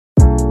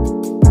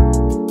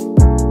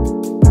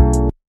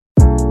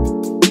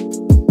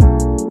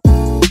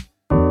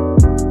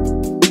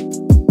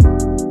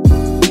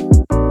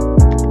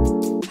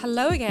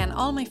Hello again,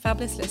 all my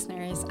fabulous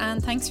listeners,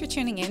 and thanks for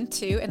tuning in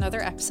to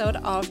another episode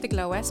of the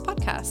Glow West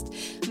podcast.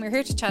 And we're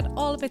here to chat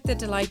all about the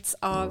delights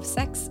of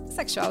sex,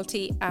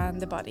 sexuality,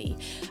 and the body.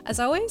 As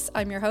always,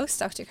 I'm your host,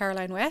 Dr.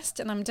 Caroline West,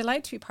 and I'm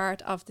delighted to be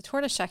part of the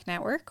Tortoise Shack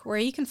Network, where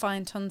you can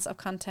find tons of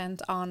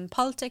content on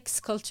politics,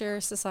 culture,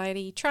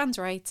 society, trans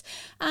rights,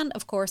 and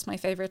of course, my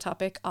favourite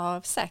topic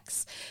of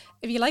sex.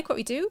 If you like what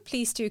we do,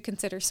 please do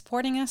consider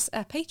supporting us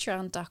at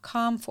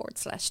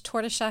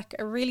patreon.com/tortoiseshack.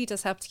 It really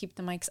does help to keep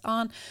the mics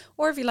on.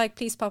 Or if you like,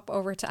 please pop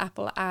over to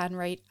Apple and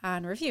rate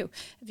and review.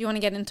 If you want to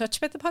get in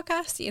touch with the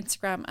podcast, the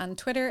Instagram and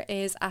Twitter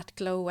is at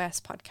Glow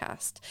West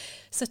Podcast.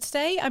 So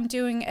today I'm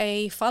doing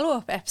a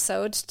follow-up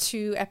episode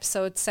to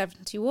episode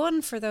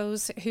 71 for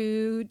those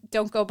who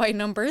don't go by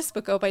numbers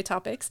but go by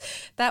topics.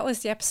 That was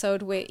the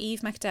episode with Eve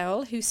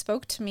McDowell, who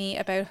spoke to me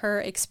about her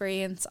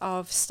experience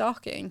of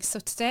stalking. So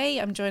today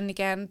I'm joined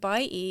again by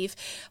Eve,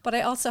 but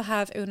I also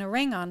have Una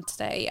Ring on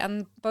today,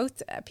 and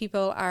both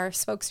people are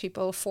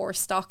spokespeople for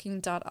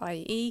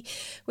stalking.ie,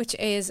 which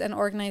is an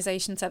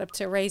organisation set up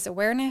to raise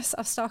awareness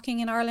of stalking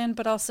in Ireland,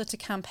 but also to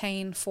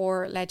campaign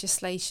for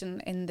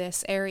legislation in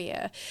this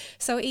area.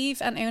 So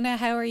Eve and Una,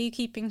 how are you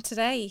keeping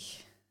today?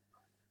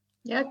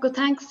 Yeah, good,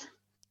 thanks.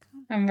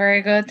 I'm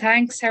very good,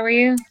 thanks. How are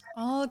you?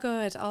 All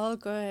good, all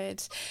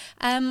good.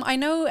 I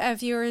know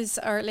viewers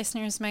or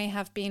listeners may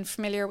have been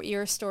familiar with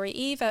your story,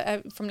 Eve,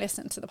 from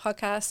listening to the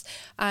podcast.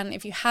 And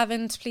if you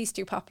haven't, please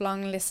do pop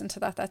along and listen to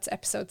that. That's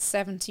episode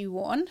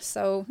 71.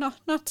 So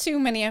not too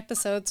many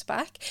episodes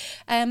back.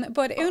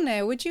 But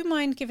Una, would you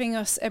mind giving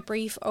us a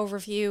brief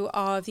overview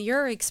of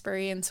your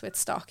experience with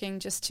stalking,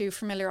 just to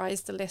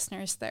familiarise the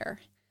listeners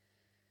there?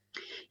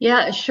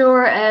 Yeah,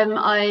 sure.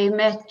 I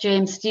met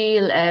James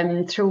Steele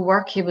through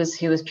work. He was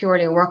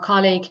purely a work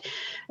colleague.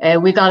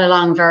 We got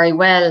along very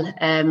well,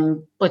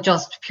 but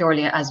just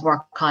purely as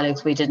work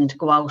colleagues. We didn't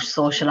go out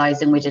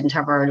socialising. We didn't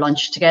have our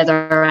lunch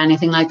together or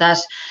anything like that.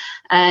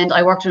 And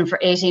I worked with him for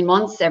 18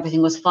 months.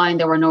 Everything was fine.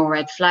 There were no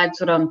red flags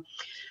with him.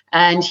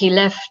 And he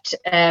left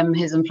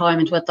his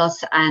employment with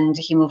us, and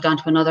he moved on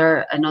to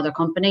another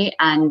company.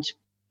 And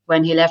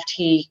when he left,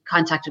 he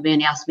contacted me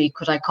and he asked me,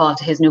 could I call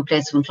to his new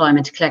place of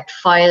employment to collect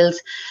files?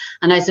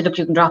 And I said, look,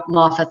 you can drop him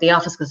off at the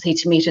office because he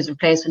to meet his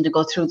replacement to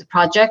go through the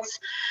projects.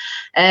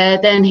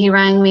 Then he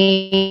rang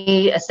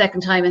me a second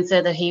time and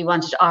said that he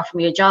wanted to offer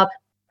me a job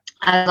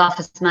as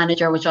office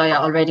manager, which I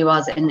already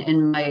was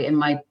in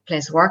my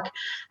place of work.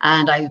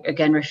 And I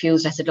again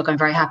refused. I said, look, I'm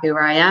very happy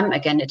where I am.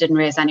 Again, it didn't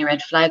raise any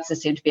red flags.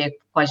 It seemed to be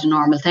quite a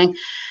normal thing.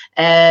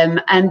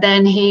 And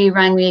then he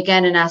rang me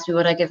again and asked me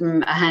would I give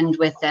him a hand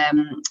with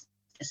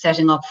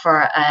setting up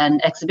for an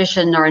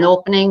exhibition or an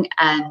opening,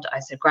 and I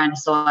said grand.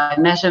 So I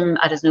met him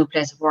at his new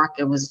place of work.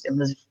 It was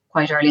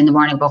quite early in the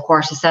morning, about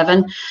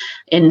 6:45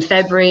 in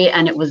February,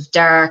 and it was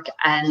dark,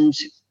 and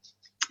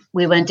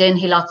we went in.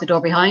 He locked the door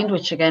behind,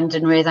 which again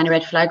didn't raise any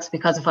red flags,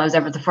 because if I was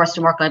ever the first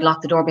to work, I'd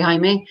lock the door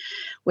behind me.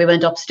 We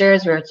went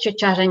upstairs, we were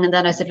chit-chatting, and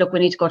then I said, look, we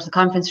need to go to the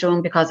conference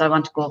room because I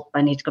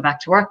need to go back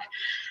to work.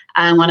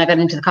 And when I got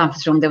into the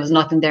conference room, there was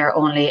nothing there,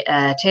 only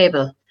a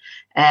table.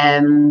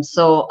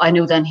 So I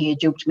knew then he had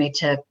duped me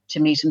to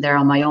meet him there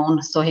on my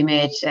own. So he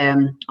made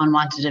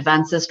unwanted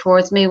advances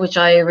towards me, which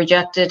I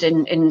rejected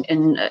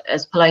in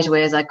as polite a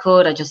way as I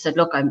could. I just said,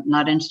 look, I'm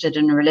not interested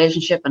in a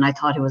relationship, and I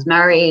thought he was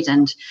married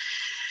and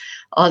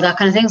all that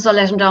kind of thing. So I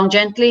let him down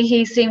gently.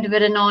 He seemed a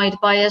bit annoyed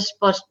by it,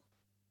 but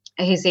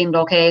he seemed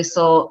okay.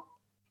 So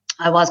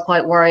I was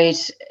quite worried.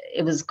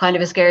 It was kind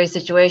of a scary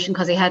situation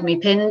because he had me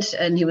pinned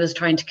and he was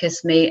trying to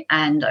kiss me,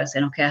 and I was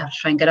saying, okay, I have to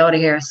try and get out of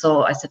here.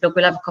 So I said, look,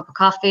 we'll have a cup of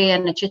coffee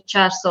and a chit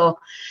chat. So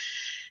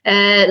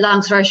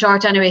long story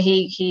short, anyway,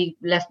 he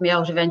left me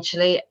out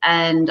eventually,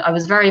 and I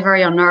was very,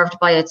 very unnerved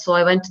by it. So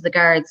I went to the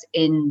guards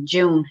in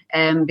June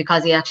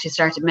because he actually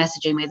started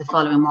messaging me the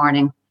following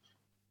morning.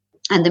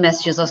 And the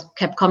messages just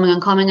kept coming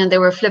and coming, and they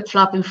were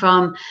flip-flopping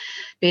from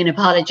being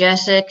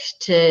apologetic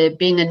to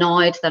being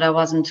annoyed that I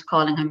wasn't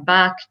calling him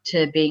back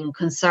to being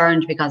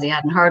concerned because he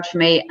hadn't heard from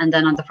me. And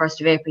then on the 1st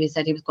of April, he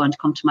said he was going to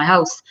come to my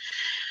house,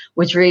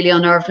 which really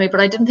unnerved me.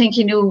 But I didn't think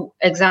he knew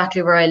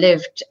exactly where I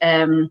lived.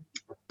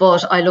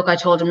 But I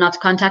told him not to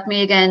contact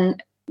me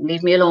again,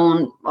 leave me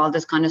alone, all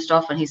this kind of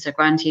stuff. And he said,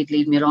 granted, he'd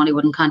leave me alone. He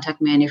wouldn't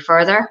contact me any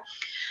further.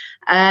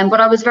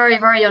 But I was very,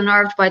 very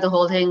unnerved by the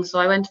whole thing. So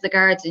I went to the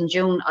guards in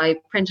June. I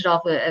printed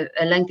off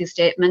a lengthy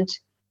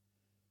statement.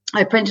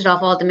 I printed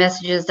off all the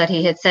messages that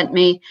he had sent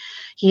me.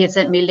 He had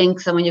sent me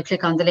links, and when you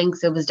click on the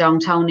links, it was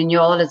downtown in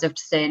Youghal, as if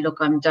to say, look,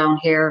 I'm down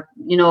here,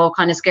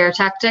 kind of scare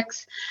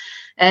tactics.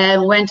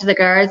 Went to the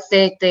guards.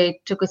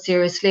 They took it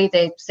seriously.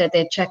 They said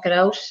they'd check it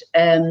out.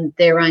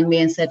 They rang me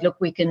and said,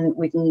 look, we can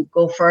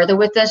go further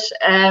with it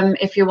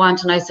if you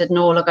want. And I said,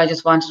 no, look, I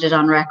just wanted it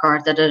on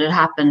record that it had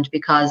happened,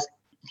 because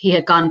he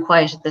had gone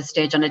quiet at this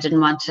stage and I didn't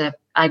want to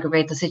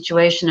aggravate the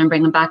situation and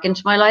bring him back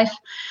into my life.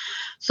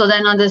 So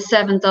then on the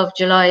 7th of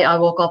July, I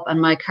woke up and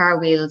my car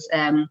wheels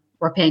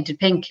were painted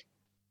pink.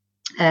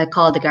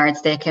 called the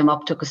guards. They came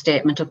up, took a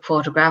statement, took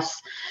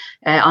photographs.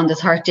 On the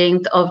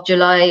 13th of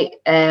July,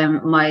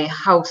 my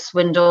house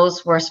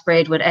windows were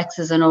sprayed with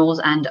X's and O's,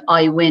 and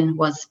I win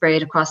was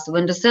sprayed across the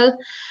windowsill.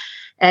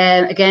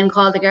 Again,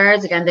 called the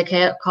guards. Again,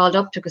 they called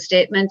up, took a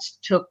statement,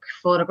 took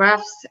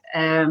photographs,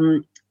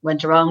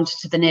 went around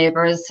to the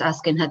neighbours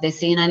asking had they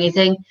seen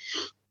anything.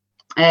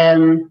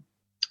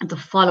 The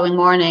following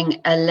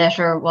morning, a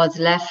letter was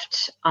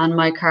left on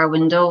my car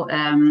window,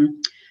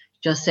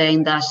 just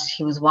saying that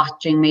he was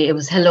watching me. It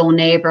was hello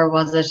neighbour,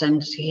 was it?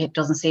 And he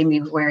doesn't see me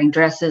wearing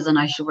dresses and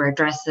I should wear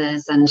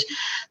dresses, and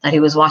that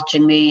he was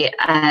watching me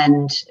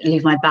and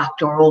leave my back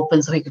door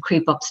open so he could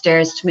creep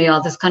upstairs to me,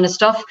 all this kind of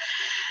stuff.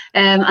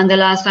 And the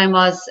last line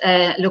was,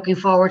 looking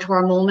forward to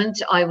our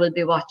moment, I will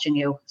be watching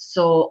you.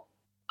 So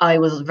I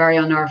was very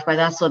unnerved by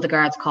that. So the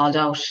guards called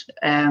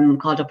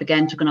up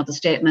again, took another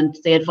statement.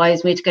 They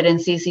advised me to get in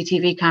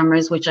CCTV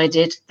cameras, which I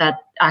did that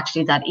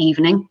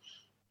evening.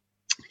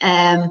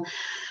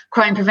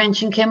 Crime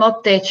prevention came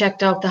up. They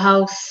checked out the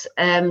house.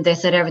 They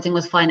said everything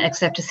was fine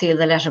except to seal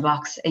the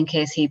letterbox in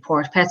case he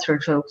poured petrol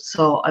through.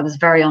 So I was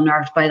very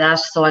unnerved by that.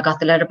 So I got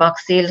the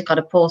letterbox sealed, got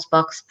a post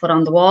box put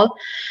on the wall.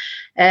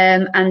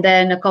 And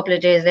then a couple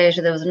of days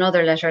later, there was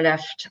another letter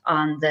left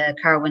on the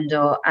car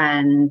window,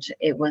 and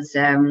it was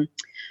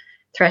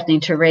threatening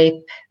to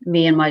rape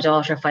me and my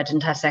daughter if I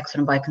didn't have sex with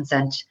him by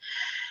consent.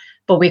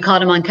 But we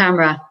caught him on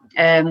camera.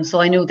 So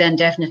I knew then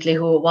definitely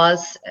who it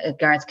was.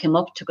 Guards came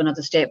up, took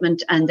another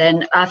statement. And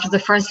then after the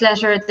first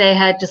letter, they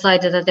had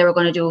decided that they were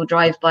going to do a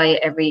drive-by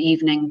every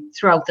evening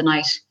throughout the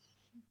night.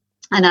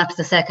 And after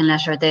the second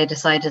letter, they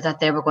decided that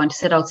they were going to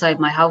sit outside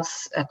my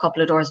house a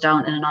couple of doors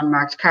down in an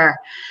unmarked car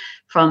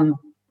from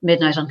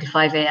midnight until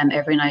 5 a.m.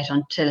 every night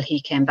until he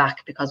came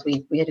back, because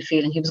we had a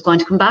feeling he was going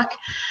to come back.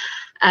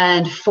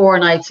 And 4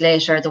 nights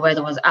later, the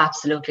weather was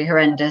absolutely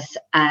horrendous.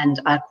 And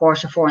at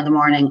 3:45 in the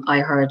morning, I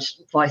heard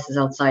voices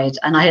outside.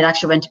 And I had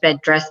actually went to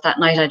bed dressed that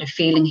night. I had a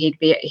feeling he'd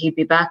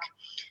be back.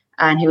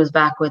 And he was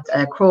back with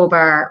a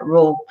crowbar,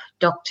 rope,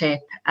 duct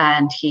tape,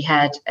 and he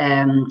had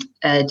a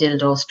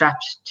dildo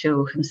strapped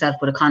to himself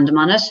with a condom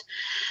on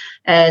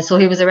it. So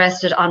he was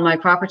arrested on my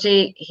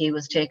property. He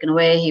was taken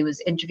away. He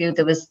was interviewed.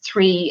 There was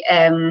 3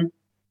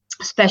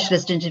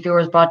 specialist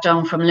interviewers brought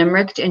down from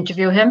Limerick to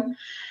interview him.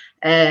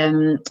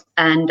 And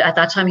at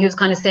that time he was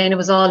kind of saying it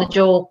was all a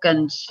joke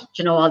and,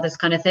 you know, all this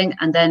kind of thing.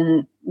 And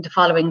then the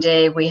following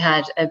day we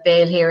had a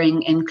bail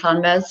hearing in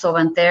Clonmel, so I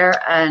went there,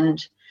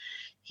 and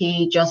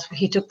he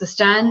took the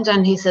stand,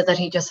 and he said that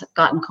he just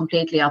gotten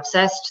completely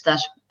obsessed,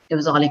 that it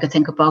was all he could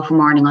think about from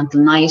morning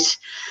until night,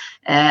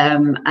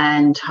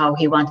 and how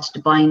he wanted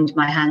to bind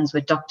my hands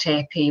with duct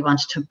tape. He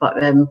wanted to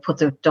put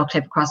the duct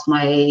tape across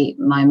my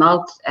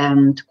mouth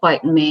to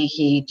quieten me.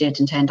 He did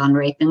intend on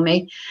raping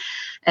me.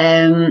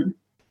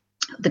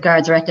 The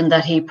guards reckoned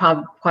that he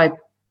quite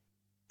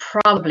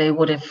probably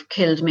would have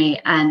killed me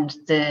and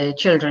the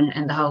children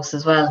in the house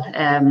as well,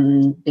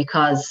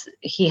 because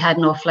he had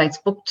no flights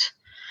booked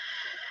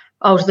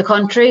out of the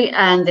country,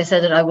 and they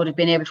said that I would have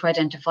been able to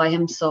identify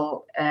him,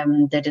 so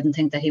they didn't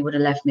think that he would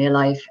have left me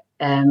alive.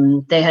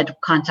 They had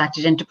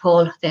contacted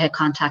Interpol, they had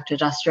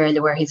contacted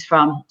Australia, where he's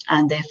from,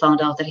 and they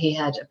found out that he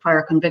had a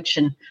prior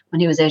conviction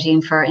when he was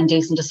 18 for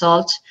indecent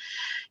assault.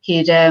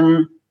 He'd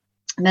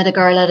met a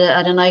girl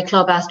at a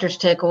nightclub, asked her to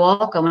take a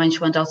walk, and when she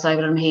went outside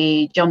with him,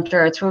 he jumped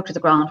her, threw her to the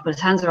ground, put his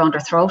hands around her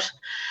throat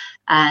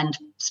and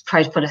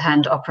tried to put his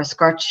hand up her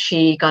skirt.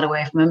 She got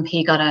away from him.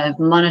 He got a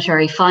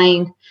monetary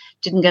fine,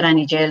 didn't get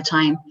any jail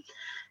time.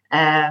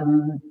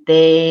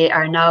 They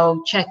are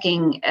now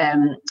checking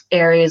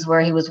areas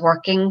where he was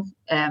working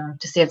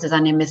to see if there's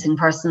any missing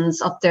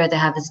persons up there. They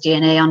have his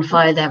DNA on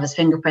file, they have his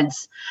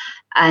fingerprints,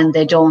 and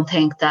they don't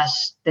think that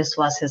this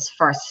was his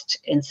first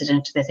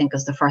incident. They think it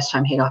was the first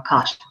time he got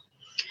caught.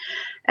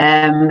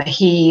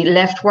 He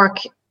left work.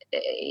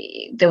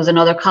 There was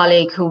another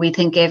colleague who we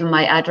think gave him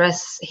my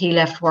address. He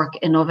left work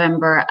in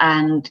November,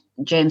 and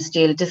James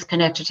Steele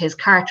disconnected his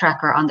car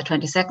tracker on the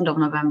 22nd of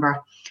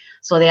November.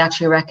 So they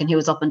actually reckon he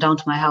was up and down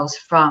to my house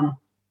from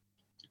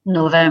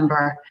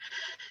November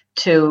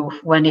to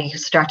when he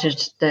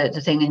started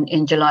the thing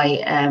in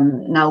July.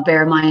 Now,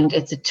 bear in mind,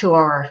 it's a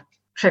 2-hour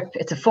trip.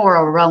 It's a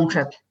 4-hour round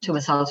trip to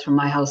his house from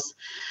my house.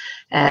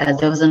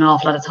 There was an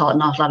awful lot of thought,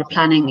 an awful lot of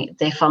planning.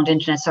 They found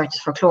internet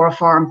searches for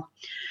chloroform,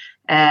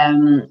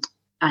 and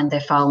they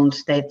found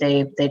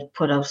they'd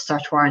put a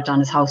search warrant on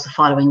his house the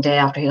following day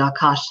after he got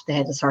caught. They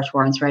had the search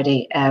warrants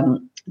ready.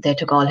 They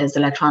took all his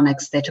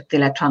electronics. They took the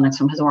electronics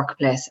from his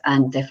workplace,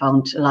 and they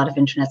found a lot of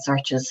internet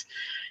searches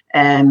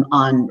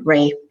on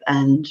rape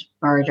and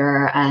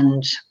murder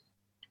and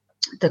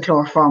the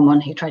chloroform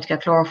one. He tried to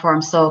get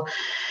chloroform. So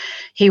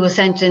he was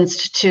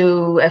sentenced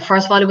to,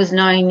 first of all, it was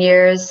 9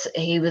 years.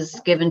 He was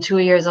given 2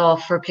 years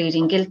off for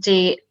pleading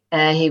guilty.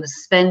 He was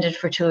suspended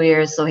for 2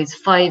 years. So he's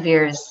 5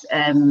 years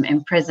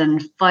in prison,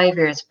 5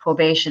 years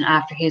probation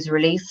after he's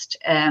released,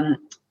 in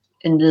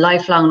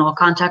lifelong no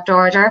contact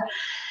order.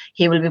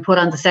 He will be put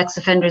on the sex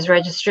offenders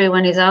registry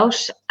when he's out,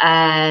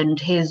 and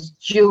his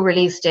due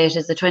release date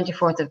is the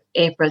 24th of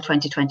April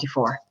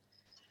 2024.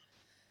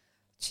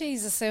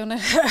 Jesus, Una.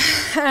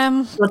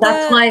 So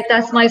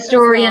that's my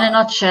story in a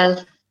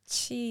nutshell.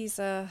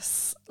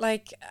 Jesus,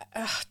 like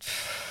I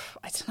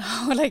don't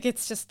know, like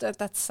it's just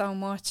that's so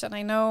much. And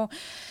I know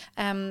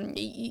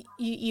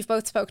you've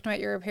both spoken about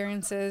your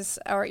appearances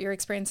or your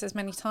experiences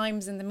many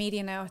times in the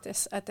media now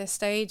at this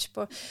stage,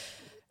 but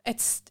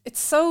it's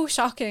so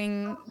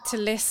shocking to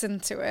listen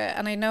to it.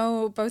 And I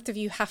know both of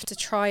you have to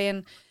try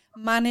and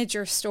manage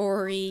your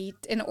story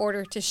in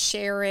order to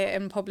share it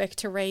in public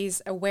to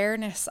raise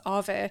awareness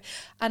of it.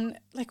 And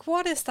like,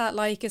 what is that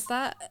like?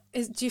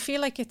 Do you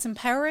feel like it's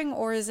empowering,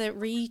 or is it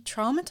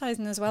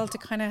re-traumatizing as well to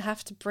kind of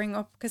have to bring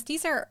up, because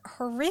these are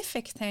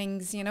horrific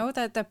things, you know,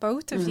 that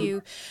both of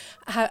you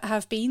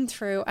have been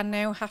through and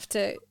now have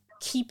to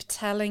keep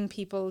telling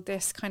people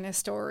this kind of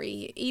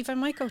story. Eva, I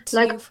might go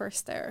to you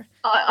first there.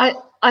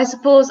 I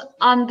suppose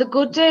on the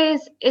good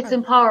days it's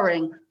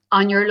empowering.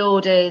 On your low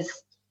days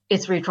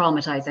it's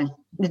re-traumatizing,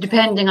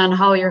 depending on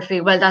how you're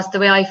feeling. Well, that's the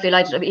way I feel.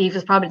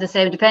 Eva's probably the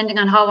same. Depending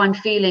on how I'm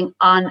feeling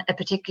on a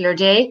particular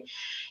day,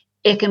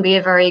 it can be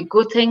a very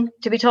good thing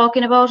to be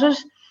talking about it,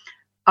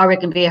 or it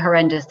can be a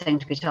horrendous thing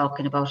to be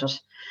talking about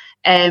it.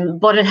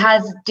 But it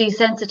has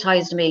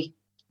desensitized me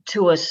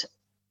to it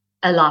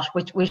a lot,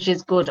 which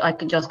is good. I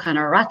can just kind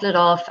of rattle it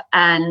off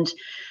and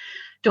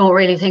don't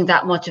really think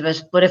that much of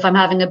it. But if I'm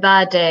having a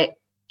bad day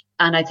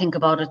and I think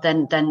about it,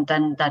 then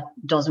that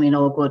does me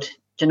no good.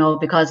 You know,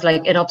 because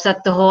like it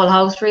upset the whole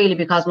house really,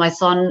 because my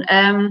son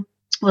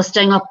was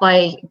staying up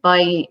by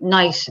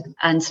night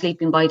and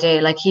sleeping by day.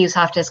 Like he used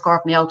to have to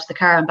escort me out to the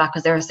car and back,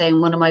 because they were saying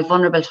one of my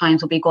vulnerable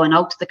times would be going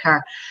out to the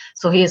car.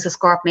 So he used to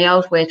escort me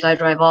out, wait till I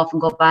drive off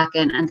and go back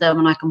in, and then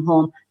when I come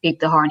home,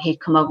 beep the horn, he'd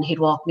come out and he'd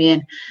walk me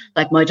in.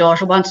 Like my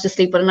daughter wanted to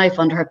sleep with a knife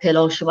under her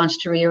pillow. She wanted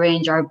to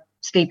rearrange our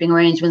sleeping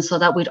arrangements so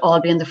that we'd all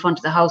be in the front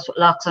of the house with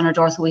locks on our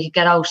door so we could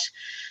get out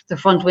the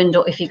front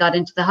window if he got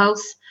into the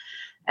house.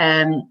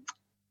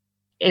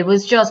 It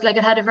was just like,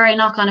 it had a very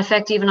knock-on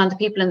effect even on the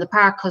people in the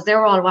park, because they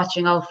were all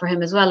watching out for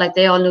him as well. Like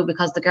they all knew,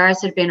 because the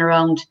guards had been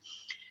around,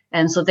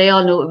 and so they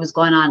all knew what was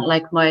going on.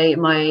 Like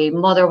my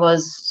mother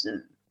was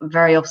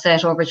very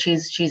upset over it.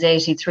 She's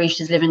 83,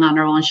 she's living on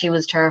her own. She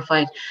was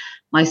terrified.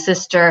 My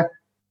sister,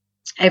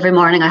 every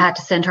morning I had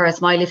to send her a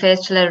smiley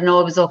face to let her know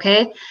it was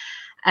okay,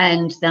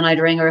 and then I'd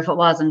ring her if it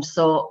wasn't.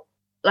 So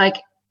like,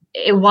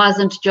 it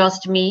wasn't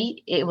just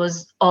me, it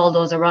was all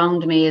those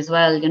around me as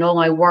well. You know,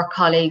 my work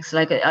colleagues,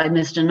 like I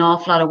missed an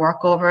awful lot of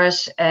work over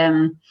it.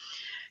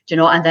 You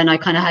know, and then I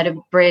kind of had a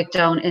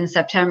breakdown in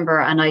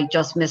September, and I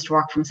just missed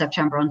work from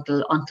September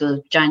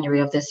until January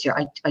of this year.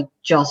 I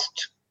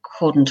just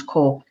couldn't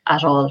cope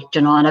at all,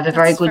 you know, and I have a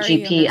very good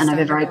GP and I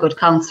have a very good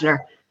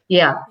counsellor.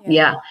 Yeah.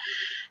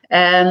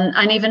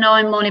 And even though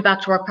I'm only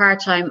back to work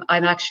part-time, I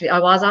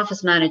was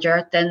office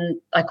manager, then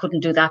I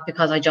couldn't do that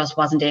because I just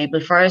wasn't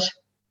able for it.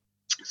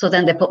 So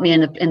then they put me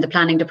in the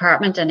planning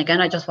department, and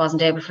again I just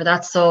wasn't able for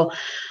that. So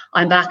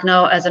I'm back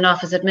now as an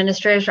office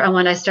administrator, and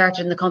when I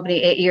started in the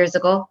company 8 years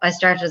ago, I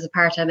started as a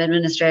part-time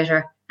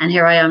administrator, and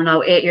here I am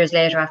now 8 years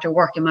later after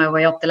working my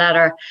way up the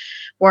ladder,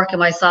 working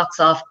my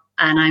socks off,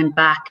 and I'm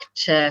back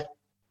to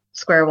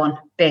square one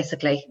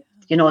basically.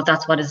 You know,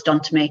 that's what it's done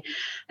to me.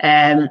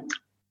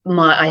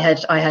 I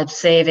had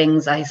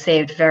savings. I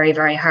saved very,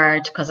 very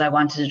hard because I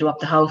wanted to do up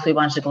the house. We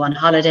wanted to go on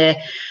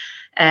holiday.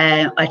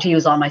 I had to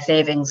use all my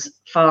savings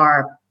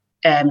for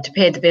to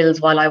pay the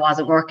bills while I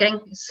wasn't working.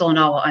 So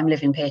now I'm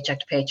living paycheck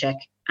to paycheck,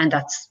 and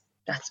that's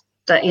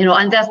you know,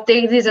 and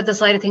these are the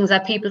side of things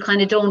that people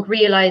kind of don't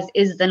realize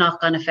is the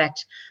knock-on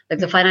effect. Like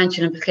the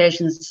financial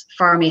implications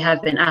for me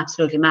have been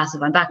absolutely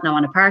massive. I'm back now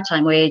on a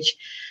part-time wage.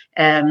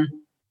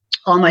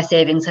 All my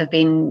savings have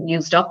been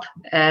used up.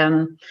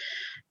 And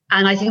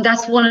I think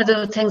that's one of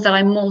the things that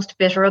I'm most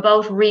bitter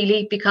about,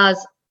 really,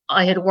 because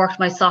I had worked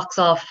my socks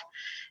off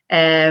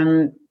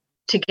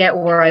to get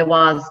where I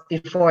was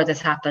before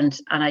this happened.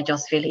 And I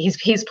just feel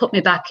he's put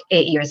me back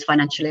 8 years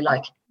financially,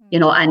 like, you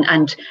know,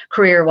 and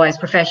career-wise,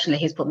 professionally,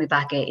 he's put me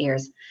back 8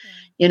 years,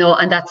 you know,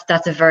 and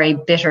that's a very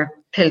bitter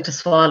pill to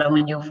swallow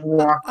when you've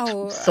worked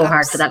so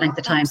hard for that length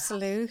of time.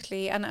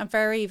 Absolutely. And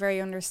very, very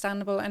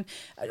understandable, and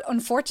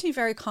unfortunately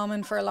very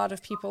common for a lot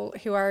of people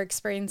who are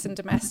experiencing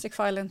domestic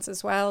violence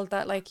as well,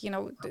 that, like, you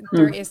know,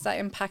 there is that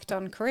impact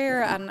on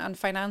career and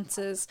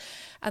finances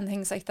and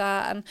things like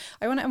that. And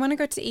I want to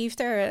go to Eve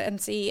there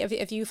and see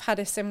if you've had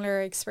a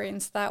similar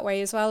experience that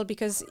way as well,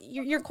 because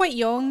you're quite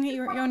young,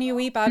 you're only a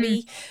wee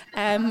baby,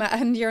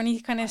 and you're only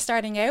kind of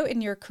starting out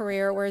in your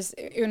career, whereas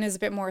Una's a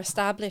bit more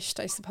established,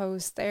 I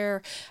suppose,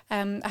 there.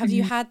 Have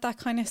you had that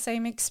kind of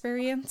same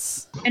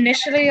experience?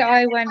 Initially,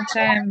 I went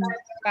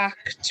back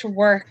to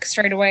work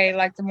straight away.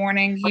 Like the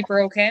morning he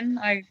broke in,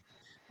 I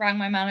rang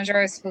my manager.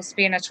 I was supposed to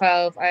be in at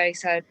 12. I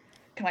said,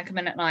 can I come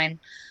in at 9?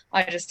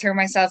 I just threw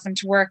myself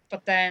into work,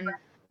 but then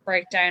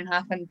breakdown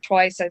happened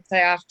twice, I'd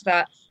say, after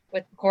that,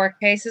 with court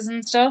cases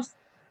and stuff.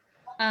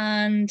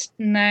 And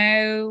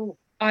now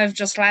I've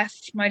just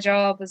left my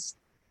job as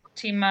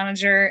team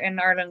manager in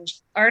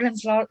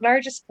Ireland's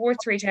largest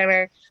sports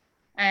retailer.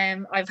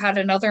 I've had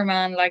another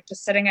man like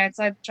just sitting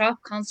outside the shop,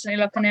 constantly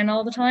looking in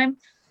all the time.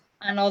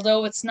 And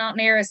although it's not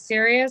near as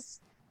serious,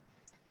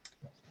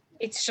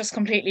 it's just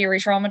completely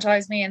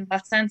re-traumatized me in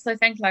that sense. I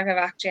think like I've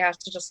actually had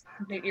to just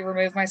completely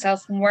remove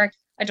myself from work.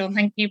 I don't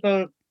think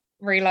people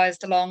realize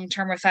the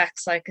long-term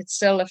effects. Like it's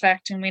still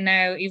affecting me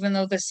now, even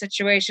though the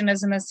situation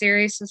isn't as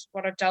serious as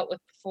what I've dealt with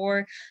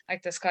before.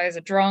 Like this guy is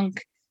a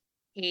drunk.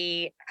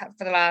 He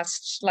for the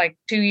last like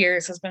 2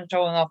 years has been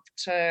showing up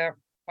to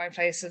my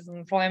places of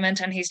employment,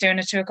 and he's doing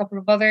it to a couple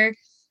of other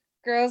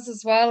girls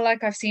as well.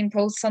 Like I've seen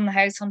posts on the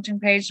house hunting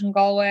page in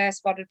Galway. I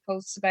spotted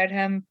posts about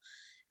him.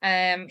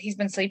 He's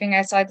been sleeping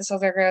outside this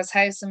other girl's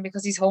house, and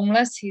because he's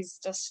homeless, he's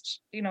just,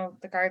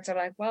 the guards are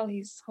like, well,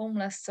 he's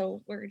homeless,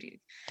 so where do you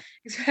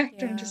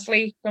expect him to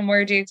sleep, and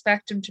where do you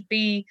expect him to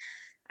be?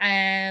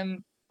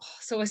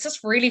 So it's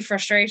just really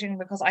frustrating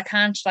because I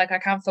can't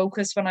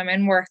focus when I'm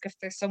in work if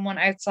there's someone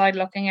outside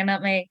looking in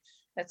at me.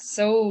 It's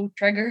so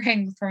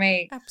triggering for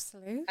me.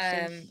 Absolutely.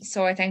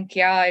 So I think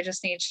I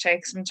just need to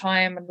take some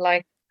time and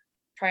like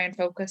try and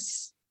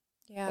focus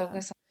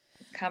on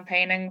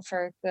campaigning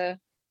for the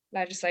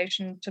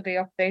legislation to be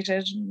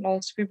updated and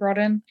laws to be brought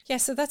in. Yeah,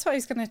 so that's what I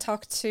was going to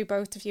talk to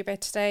both of you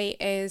about today,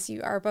 is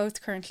you are both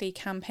currently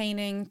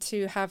campaigning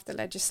to have the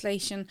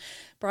legislation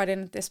brought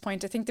in at this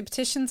point. I think the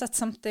petition's at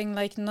something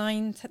like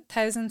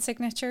 9,000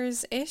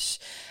 signatures-ish.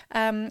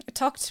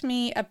 Talk to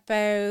me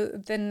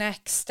about the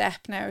next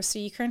step now. So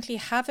you currently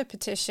have a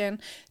petition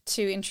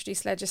to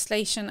introduce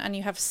legislation, and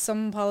you have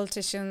some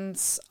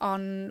politicians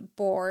on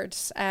board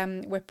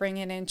with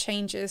bringing in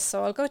changes.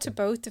 So I'll go to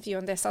both of you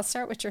on this. I'll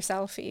start with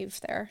yourself,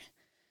 Eve, there.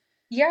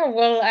 Yeah,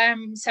 well,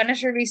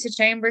 Senator Lisa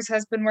Chambers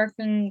has been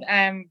working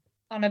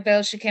on a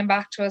bill. She came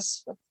back to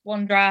us with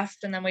one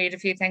draft, and then we had a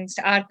few things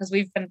to add because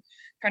we've been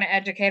trying to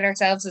educate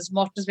ourselves as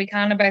much as we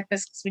can about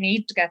this because we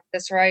need to get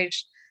this right.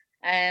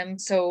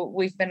 So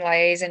we've been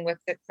liaising with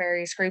the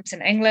various groups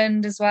in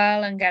England as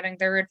well and getting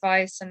their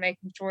advice and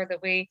making sure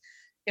that we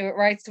do it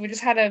right. So we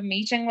just had a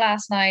meeting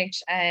last night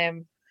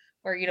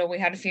where, we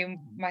had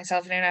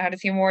myself and Una had a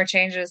few more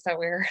changes that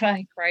we were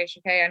like, right,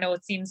 okay, I know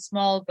it seems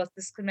small, but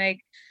this could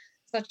make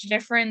such a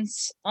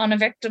difference on a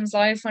victim's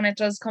life when it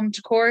does come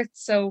to court.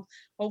 So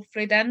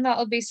hopefully then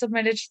that'll be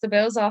submitted to the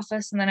Bills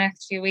office in the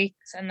next few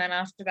weeks, and then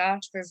after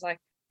that there's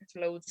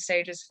loads of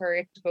stages for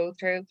it to go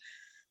through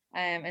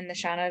in the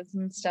Shanads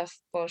and stuff.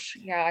 But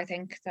I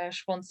think that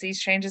once these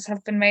changes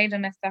have been made,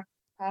 and if that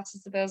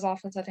passes the Bills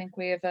office, I think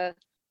we have a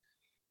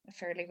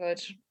fairly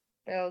good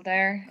bill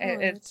there.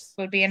 It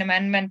will be an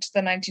amendment to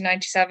the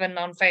 1997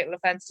 Non-Fatal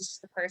Offences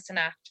to the Person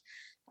Act,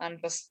 and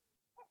just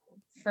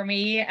for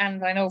me,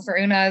 and I know for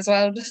Una as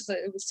well, just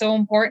it was so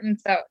important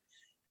that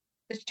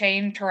the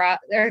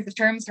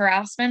terms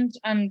harassment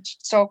and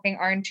stalking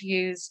aren't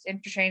used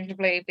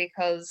interchangeably,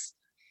 because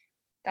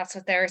that's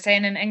what they're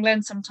saying in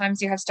England.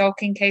 Sometimes you have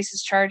stalking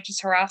cases charged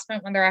as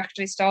harassment when they're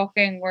actually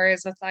stalking,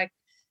 whereas with like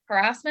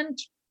harassment,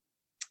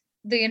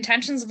 the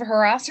intentions of a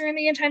harasser and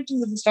the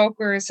intentions of the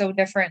stalker is so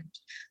different.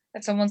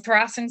 If someone's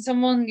harassing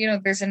someone,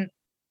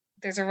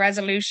 there's a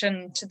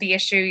resolution to the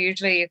issue.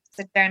 Usually you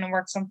sit down and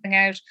work something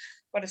out.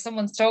 But if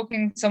someone's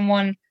stalking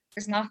someone,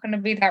 there's not going to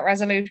be that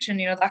resolution,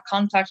 that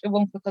contact. It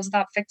won't, because of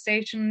that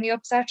fixation and the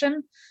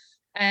obsession.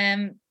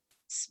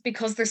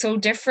 Because they're so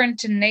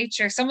different in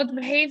nature. Some of the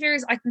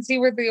behaviours, I can see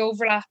where they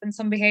overlap in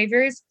some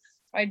behaviours.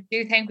 I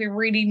do think we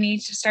really need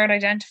to start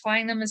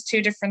identifying them as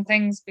two different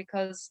things,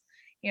 because,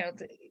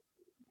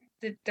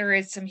 there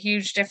is some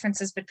huge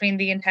differences between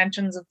the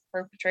intentions of the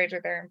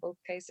perpetrator there in both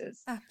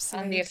cases.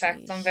 Absolutely. And the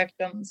effects on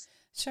victims.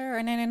 Sure,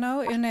 and I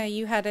know, Una,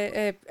 you had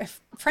a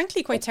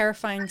frankly quite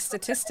terrifying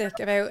statistic.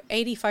 About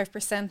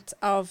 85%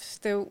 of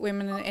the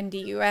women in the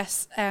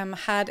US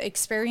had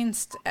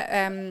experienced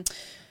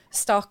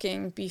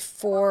stalking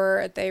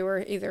before they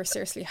were either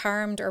seriously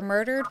harmed or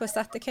murdered. Was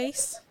that the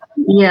case?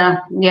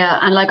 Yeah,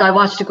 and I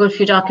watched a good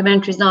few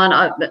documentaries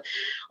on.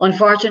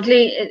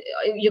 Unfortunately,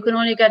 you can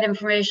only get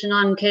information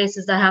on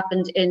cases that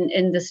happened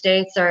in the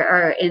States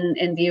or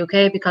in the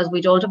UK, because we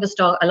don't have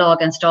a law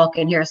against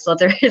stalking here, so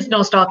there is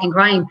no stalking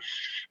crime.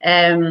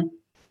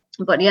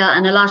 But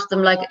and a lot of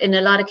them, in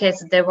a lot of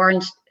cases, they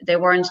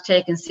weren't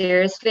taken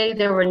seriously.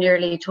 They were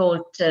nearly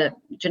told to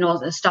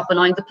stop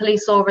annoying the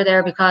police over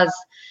there, because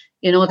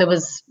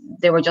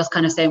they were just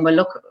kind of saying, well,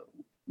 look,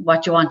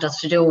 what you want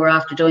us to do, we're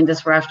after doing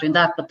this, we're after doing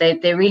that, but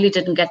they really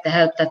didn't get the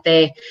help that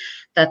they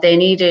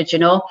needed,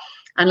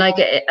 and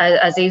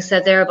as Eve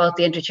said there about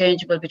the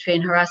interchangeable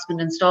between harassment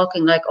and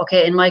stalking,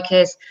 okay, in my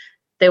case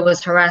there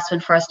was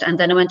harassment first and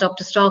then it went up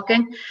to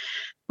stalking,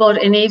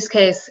 but in Eve's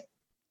case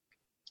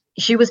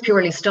she was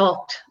purely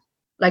stalked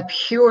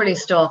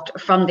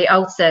from the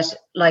outset.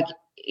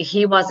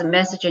 He wasn't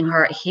messaging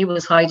her, he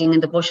was hiding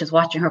in the bushes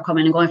watching her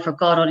coming and going for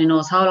God only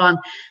knows how long.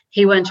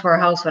 He went to her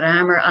house with a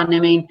hammer,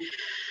 and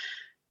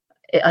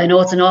I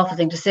know it's an awful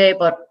thing to say,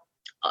 but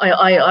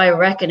I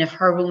reckon if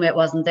her roommate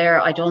wasn't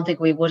there, I don't think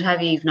we would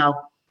have Eve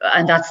now.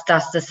 And that's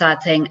the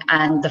sad thing.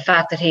 And the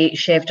fact that he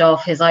shaved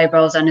off his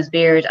eyebrows and his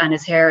beard and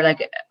his hair,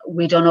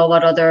 we don't know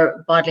what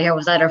other bodily hair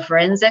was. That a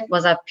forensic?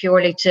 Was that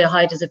purely to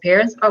hide his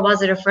appearance, or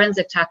was it a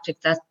forensic tactic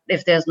that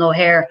if there's no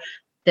hair,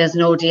 there's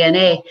no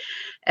DNA?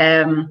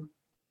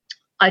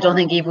 I don't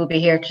think Eve would be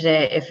here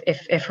today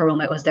if her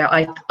roommate was there.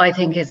 I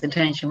think his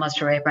intention was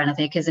to rape her, and I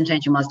think his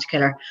intention was to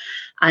kill her.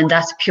 And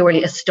that's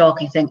purely a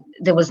stalking thing.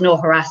 There was no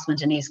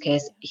harassment in Eve's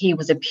case. He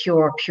was a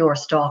pure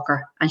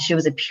stalker, and she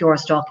was a pure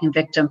stalking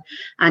victim.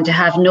 And to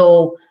have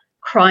no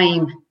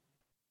crime,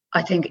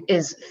 I think,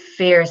 is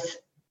fierce.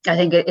 I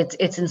think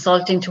it's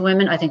insulting to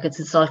women. I think it's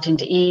insulting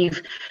to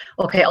Eve.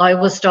 Okay, I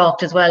was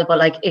stalked as well, but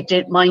like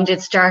mine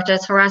did start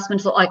as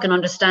harassment, so I can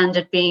understand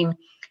it being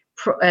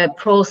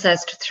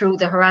processed through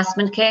the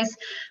harassment case.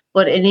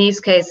 But in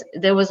Eve's case,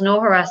 there was no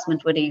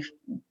harassment with Eve.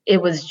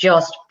 It was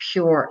just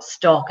pure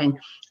stalking.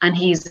 And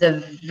he's a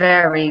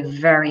very,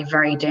 very,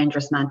 very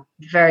dangerous man.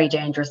 Very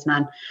dangerous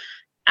man.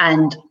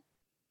 And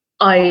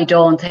I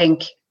don't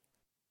think,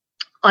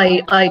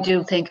 I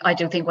do think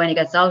when he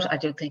gets out, I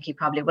do think he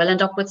probably will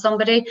end up with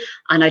somebody.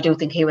 And I do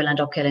think he will end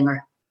up killing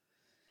her.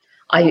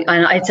 And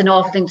it's an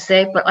awful thing to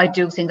say, but I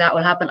do think that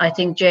will happen. I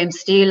think James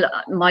Steele,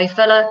 my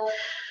fella,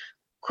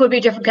 could be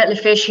a different kettle of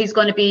fish. He's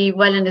going to be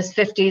well in his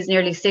 50s,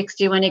 nearly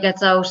 60 when he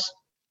gets out.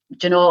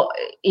 You know,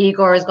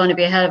 Igor is going to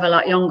be a hell of a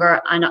lot younger,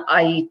 and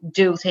I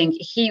do think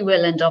he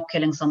will end up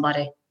killing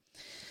somebody.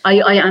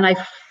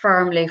 I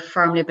firmly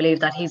believe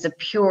that he's a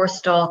pure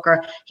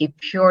stalker. He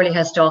purely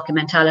has stalking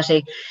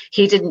mentality.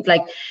 He didn't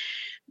like.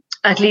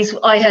 At least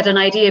I had an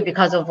idea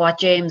because of what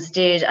James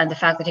did and the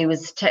fact that he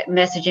was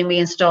messaging me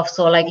and stuff.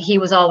 So like he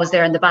was always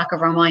there in the back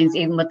of our minds,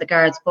 even with the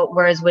guards. But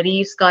whereas with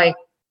Eve's guy,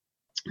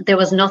 there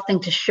was nothing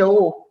to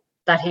show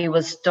that he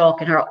was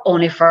stalking her,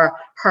 only for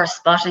her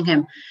spotting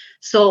him.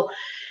 So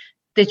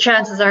the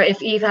chances are,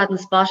 if Eve hadn't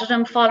spotted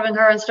him following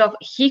her and stuff,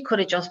 he could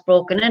have just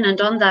broken in and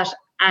done that,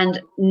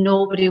 and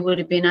nobody would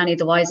have been any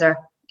the wiser.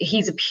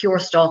 He's a pure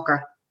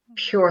stalker.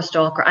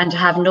 And to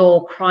have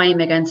no crime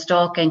against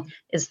stalking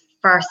is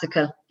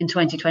farcical in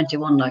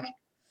 2021, like.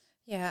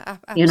 Yeah,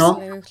 You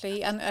absolutely.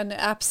 know?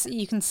 And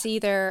you can see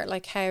there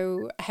like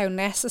how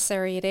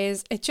necessary it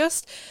is.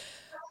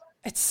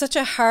 It's such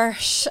a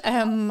harsh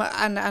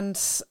and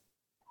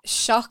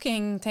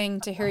shocking thing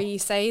to hear you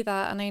say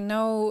that. And I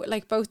know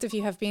like both of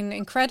you have been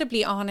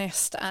incredibly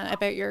honest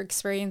about your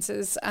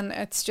experiences, and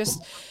it's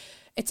just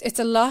it's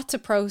a lot to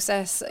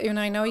process. You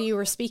know, I know you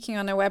were speaking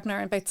on a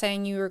webinar about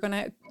saying you're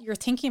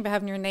thinking about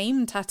having your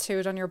name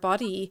tattooed on your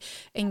body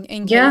in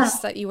case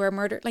that you were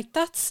murdered. Like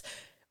that's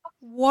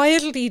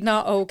wildly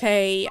not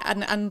okay,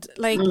 and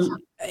like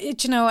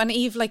you know, and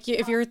Eve, like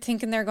if you're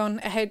thinking they're going,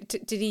 how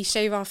did he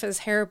shave off his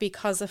hair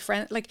because of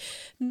friend? Like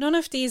none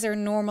of these are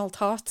normal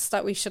thoughts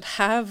that we should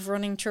have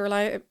running through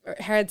our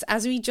heads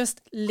as we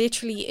just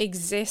literally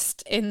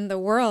exist in the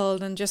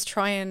world and just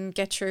try and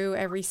get through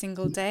every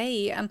single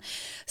day. And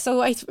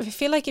so I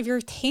feel like if you're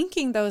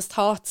thinking those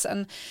thoughts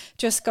and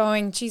just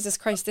going, Jesus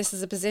Christ, this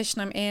is a position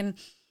I'm in,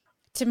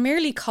 to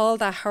merely call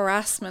that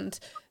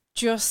harassment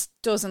just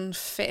doesn't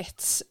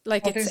fit.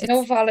 Like there's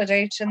no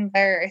validation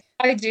there.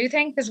 I do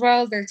think as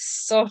well there's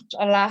such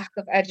a lack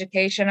of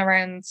education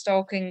around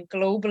stalking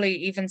globally,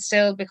 even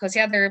still, because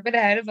they're a bit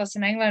ahead of us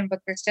in England, but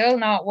they're still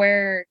not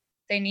where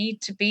they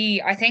need to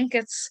be. I think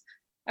it's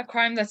a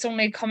crime that's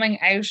only coming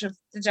out of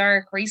the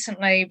dark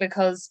recently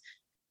because,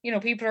 you know,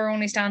 people are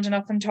only standing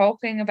up and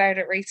talking about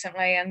it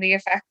recently and the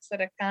effects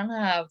that it can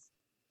have.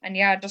 And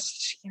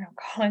just, you know,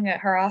 calling it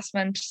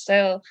harassment,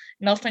 still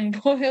nothing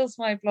boils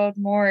my blood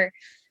more.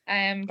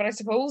 But I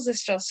suppose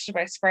it's just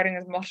about spreading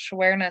as much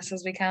awareness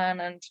as we can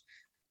and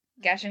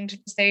getting to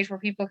the stage where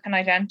people can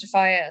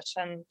identify it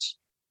and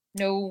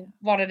know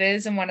what it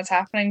is and when it's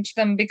happening to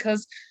them.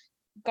 Because,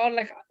 God,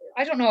 like,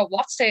 I don't know at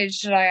what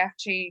stage did I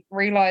actually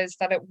realise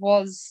that I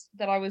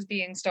was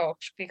being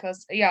stalked.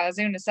 Because, as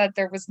Una said,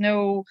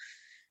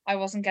 I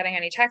wasn't getting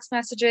any text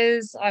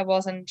messages. I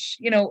wasn't,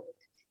 you know,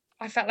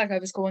 I felt like I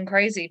was going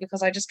crazy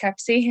because I just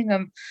kept seeing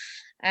them.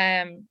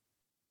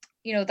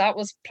 You know, that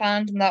was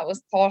planned and that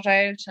was thought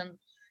out. And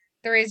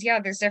there's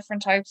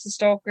different types of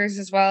stalkers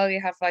as well.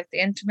 You have like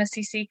the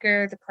intimacy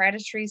seeker, the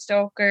predatory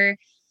stalker,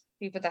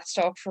 people that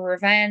stalk for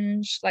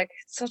revenge. Like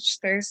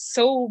there's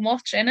so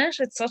much in it.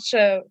 It's such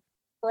a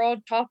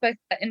broad topic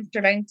that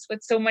interlinks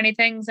with so many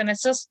things, and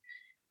it's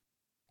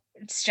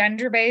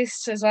gender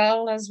based as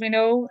well, as we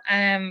know.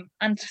 And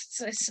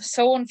it's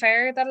so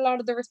unfair that a lot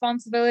of the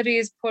responsibility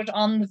is put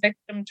on the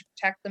victim to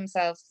protect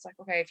themselves. It's like,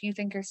 okay, if you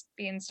think you're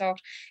being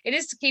stalked, it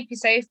is to keep you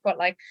safe, but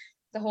like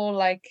the whole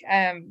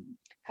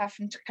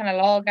having to kind of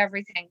log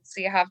everything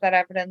so you have that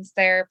evidence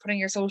there, putting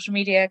your social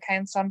media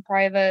accounts on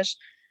private,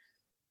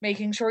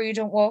 making sure you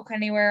don't walk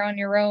anywhere on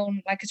your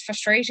own. Like, it's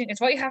frustrating.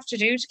 It's what you have to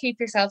do to keep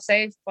yourself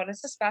safe, but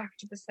it's just back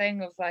to this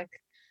thing of like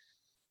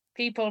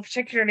people,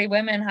 particularly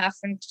women,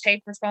 having to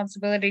take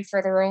responsibility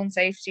for their own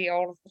safety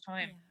all of the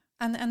time.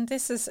 And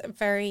this is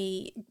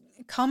very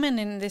common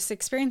in this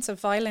experience of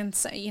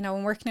violence, you know,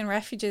 and working in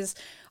refuges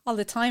all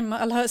the time.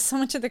 So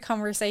much of the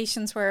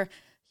conversations where,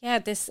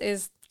 this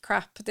is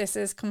crap, this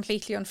is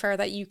completely unfair,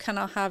 that you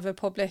cannot have a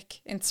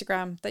public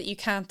Instagram, that you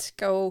can't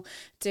go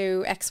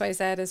do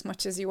XYZ as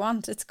much as you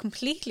want. It's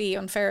completely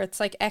unfair. It's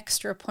like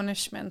extra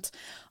punishment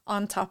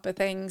on top of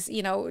things.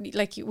 You know,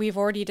 like we've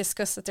already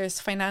discussed that there's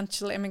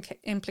financial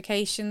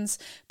implications.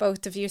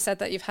 Both of you said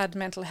that you've had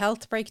mental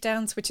health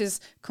breakdowns, which is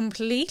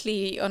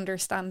completely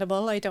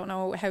understandable. I don't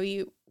know how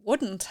you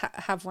wouldn't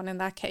have one in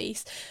that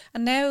case.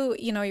 And now,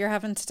 you know, you're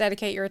having to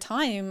dedicate your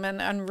time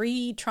and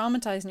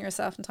re-traumatizing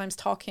yourself in times,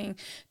 talking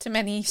to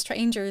many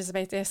strangers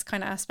about this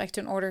kind of aspect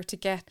in order to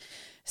get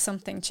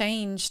something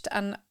changed.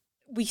 And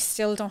we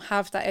still don't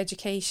have that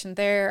education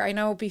there. I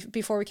know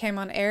before we came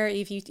on air,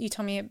 Eve, you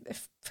told me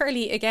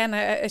fairly, again,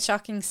 a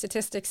shocking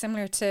statistic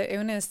similar to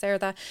Una's there,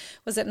 that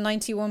was it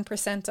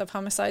 91% of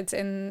homicides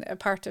in a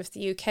part of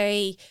the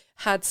UK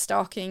had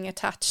stalking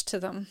attached to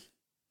them.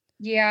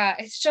 Yeah,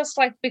 it's just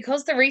like,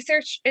 because the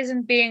research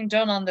isn't being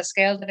done on the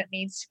scale that it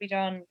needs to be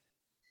done.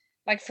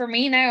 Like for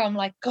me now, I'm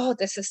like, God,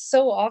 this is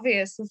so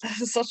obvious. This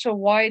is such a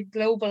wide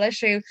global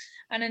issue.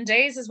 And in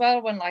days as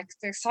well, when like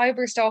there's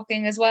cyber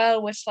stalking as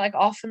well, which like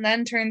often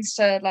then turns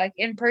to like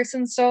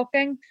in-person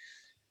stalking.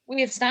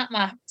 We have snap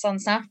maps on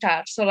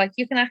Snapchat. So like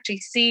you can actually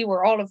see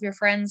where all of your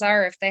friends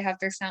are if they have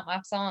their snap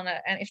maps on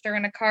it. And if they're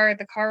in a car,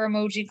 the car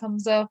emoji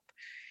comes up.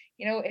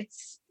 You know,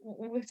 it's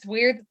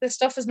weird that this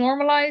stuff is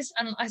normalized.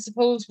 And I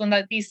suppose when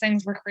these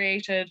things were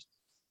created,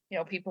 you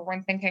know, people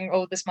weren't thinking,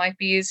 oh, this might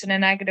be used in a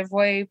negative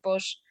way.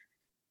 But,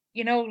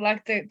 you know,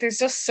 like there's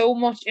just so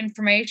much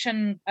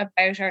information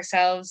about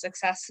ourselves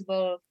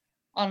accessible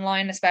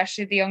online,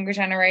 especially the younger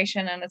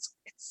generation. And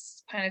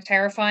it's kind of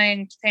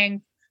terrifying to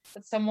think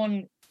that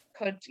someone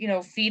could, you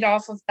know, feed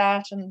off of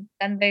that and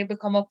then they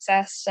become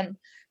obsessed. And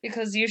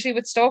because usually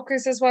with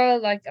stalkers as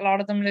well, like a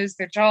lot of them lose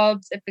their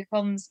jobs. It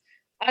becomes,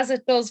 as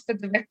it does for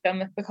the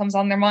victim, it becomes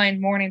on their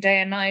mind morning,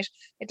 day and night.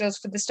 It does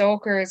for the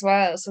stalker as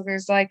well. So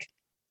there's like,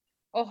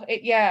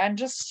 and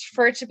just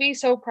for it to be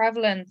so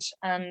prevalent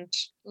and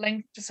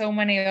linked to so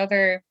many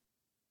other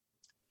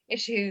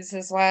issues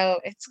as well,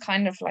 it's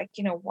kind of like,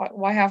 you know,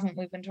 why haven't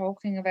we been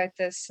talking about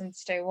this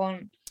since day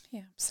one?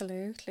 Yeah,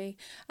 absolutely.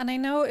 And I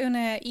know,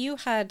 Una, you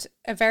had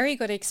a very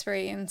good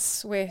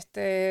experience with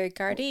the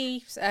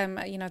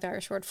Gardaí, you know, the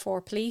Irish word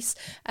for police.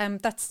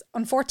 That's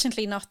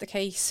unfortunately not the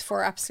case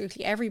for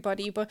absolutely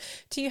everybody, but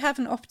do you have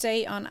an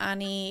update on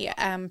any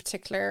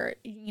particular,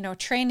 you know,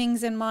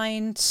 trainings in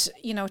mind,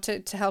 you know,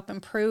 to help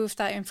improve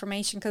that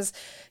information? Because,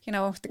 you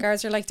know, the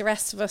Guards are like the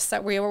rest of us,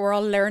 that we're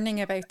all learning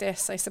about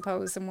this, I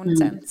suppose, in one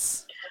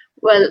sense.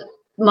 Well,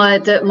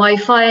 my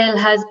file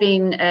has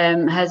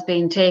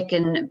been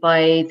taken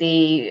by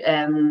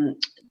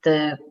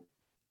the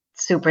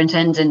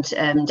superintendent,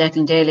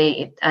 Declan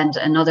Daly, and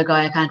another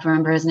guy, I can't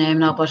remember his name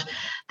now, but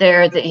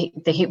they're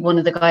one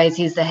of the guys.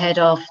 He's the head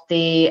of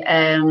the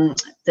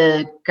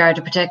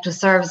Garda Protective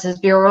Services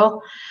Bureau,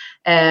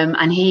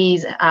 and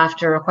he's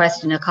after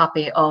requesting a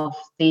copy of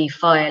the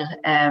file.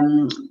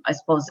 I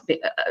suppose,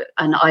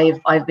 and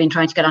I've been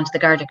trying to get onto the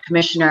Garda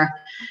Commissioner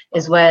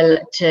as well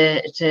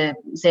to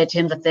say to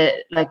him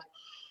that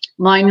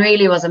mine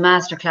really was a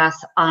masterclass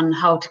on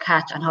how to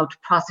catch and how to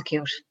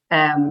prosecute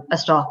a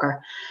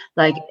stalker.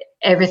 Like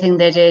everything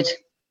they did,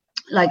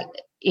 like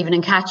even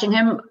in catching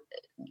him,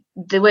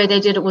 the way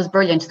they did it was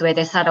brilliant. The way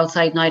they sat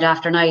outside night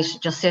after night,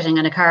 just sitting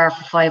in a car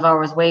for 5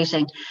 hours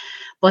waiting.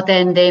 But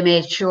then they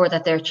made sure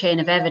that their chain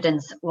of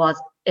evidence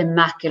was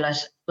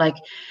immaculate. Like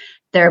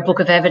their book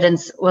of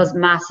evidence was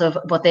massive,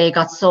 but they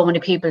got so many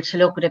people to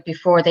look at it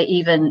before they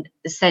even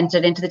sent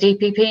it into the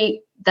DPP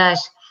that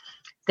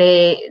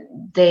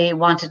they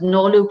wanted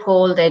no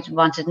loophole. They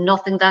wanted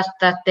nothing that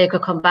they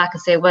could come back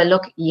and say, well,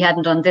 look, you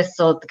hadn't done this,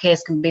 so the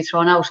case can be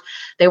thrown out.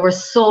 They were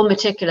so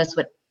meticulous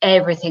with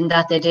everything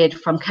that they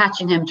did, from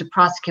catching him to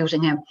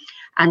prosecuting him.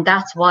 And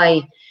that's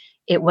why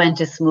it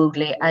went as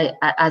smoothly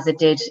as it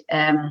did.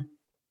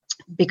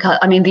 Because,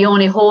 I mean, the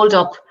only hold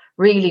up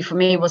really for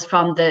me was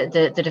from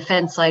the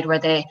defence side, where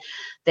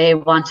they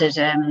wanted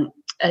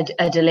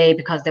a delay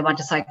because they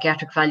wanted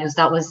psychiatric values.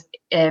 That was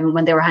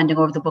when they were handing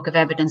over the book of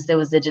evidence. There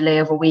was a delay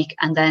of a week,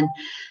 and then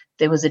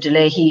there was a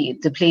delay. He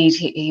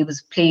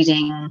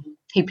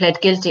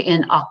pled guilty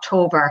in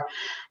October,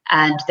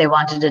 and they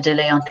wanted a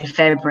delay until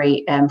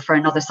February for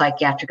another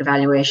psychiatric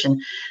evaluation.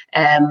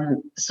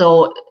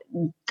 So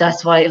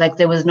that's why, like,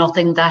 there was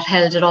nothing that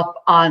held it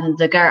up on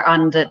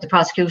the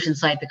prosecution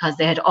side, because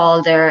they had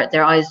all their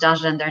I's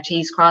dotted and their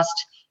T's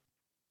crossed.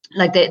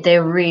 Like they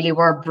really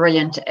were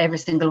brilliant, every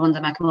single one of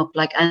them. I come up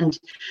and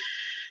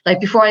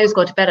before I was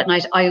go to bed at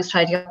night, I was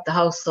tidying up the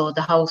house so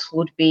the house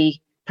would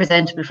be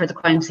presentable for the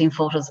crime scene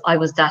photos. I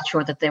was that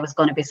sure that there was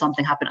going to be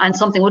something happen, and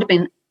something would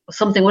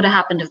have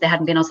happened if they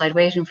hadn't been outside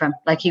waiting for him.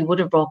 Like, he would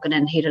have broken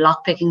in, he'd a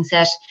lock picking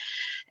set,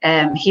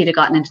 he'd have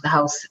gotten into the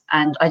house.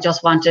 And I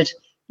just wanted,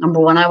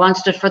 number one, I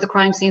wanted it for the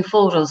crime scene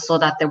photos so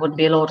that there wouldn't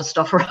be a load of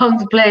stuff around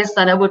the place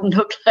and I wouldn't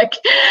look like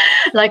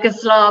a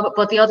slob.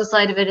 But the other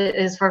side of it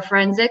is for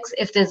forensics.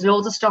 If there's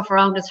loads of stuff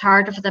around, it's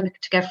harder for them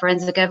to get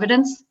forensic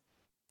evidence.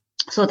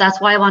 So that's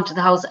why I wanted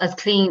the house as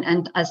clean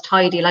and as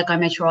tidy. Like I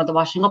made sure all the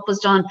washing up was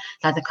done,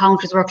 that the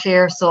counters were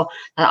clear, so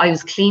that I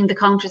was clean the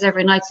counters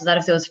every night, so that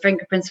if there was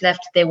fingerprints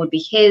left, they would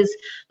be his.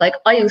 Like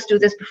I used to do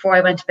this before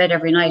I went to bed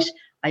every night.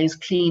 I used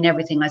to clean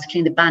everything. I used to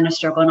clean the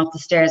banister going up the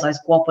stairs. I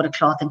used to go up with a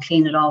cloth and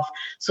clean it off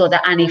so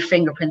that any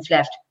fingerprints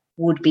left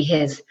would be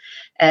his.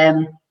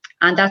 And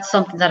that's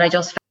something that I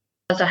just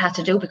felt I had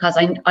to do because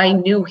I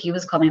knew he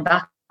was coming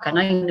back and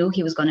I knew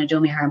he was going to do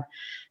me harm.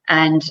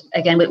 And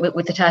again,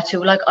 with the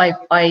tattoo, like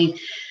I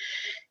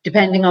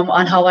depending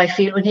on how I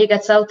feel when he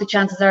gets out, the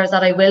chances are is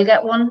that I will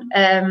get one.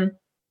 And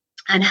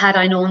had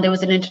I known there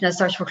was an internet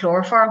search for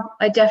chloroform,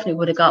 I definitely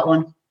would have got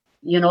one,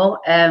 you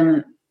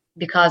know,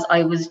 because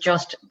I was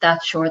just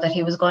that sure that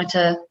he was going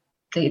to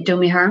do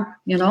me harm,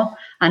 you know.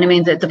 And I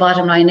mean, the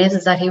bottom line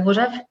is that he would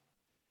have.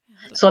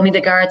 So I mean,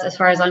 the guards, as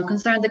far as I'm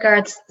concerned, the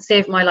guards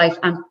saved my life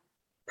and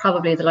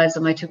probably the lives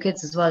of my 2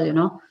 kids as well, you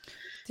know.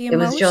 It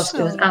was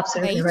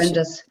absolutely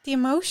horrendous. The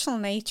emotional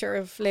nature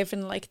of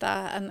living like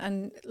that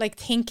and like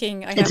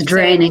thinking it's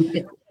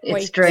draining.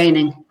 It's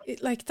draining.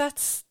 Like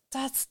that's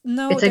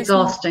no. It's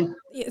exhausting.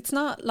 It's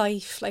not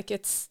life. Like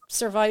it's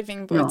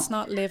surviving, but it's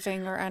not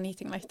living or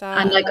anything like that.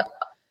 And like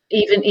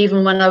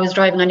even when I was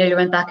driving, I nearly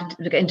went back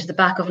into the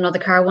back of another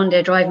car one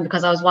day driving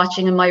because I was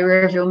watching in my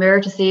rear view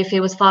mirror to see if he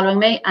was following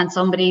me, and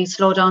somebody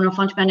slowed down in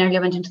front of me and nearly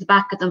went into the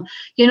back of them.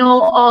 You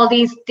know, all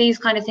these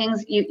kind of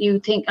things you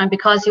think, and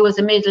because he was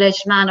a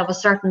middle-aged man of a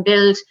certain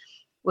build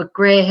with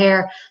grey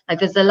hair, like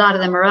there's a lot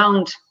of them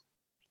around.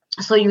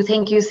 So you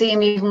think you see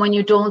him even when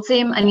you don't see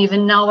him, and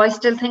even now I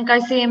still think I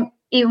see him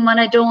even when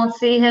I don't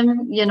see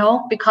him, you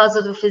know, because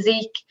of the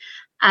physique.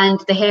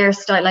 And the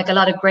hairstyle, like a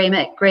lot of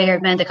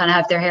grey-haired men, they kind of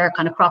have their hair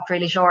kind of cropped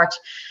really short,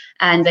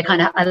 and they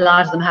kind of, a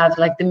lot of them have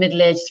like the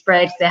middle-aged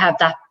spread. They have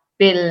that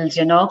build,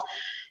 you know.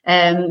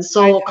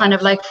 So kind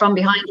of like from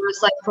behind your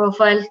side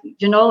profile,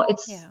 you know,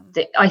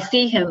 I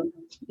see him,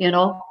 you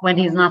know, when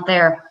he's not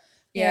there.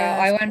 Yeah,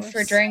 I went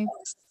for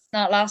drinks,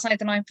 not last night,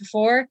 the night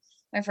before,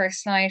 my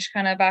first night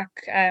kind of back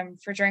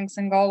for drinks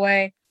in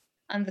Galway,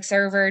 and the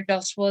server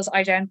just was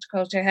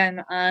identical to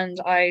him, and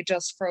I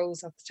just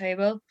froze at the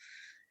table.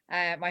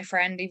 My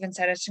friend even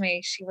said it to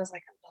me. She was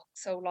like, "I look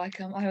so like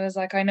him." I was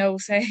like, "I know,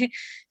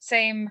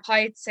 same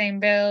height, same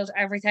build,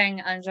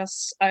 everything," and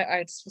just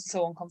I just was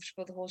so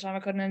uncomfortable the whole time. I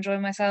couldn't enjoy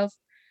myself.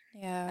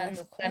 Yeah,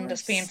 and then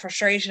just being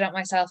frustrated at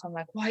myself. I'm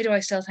like, why do I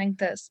still think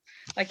this?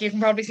 Like you can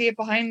probably see it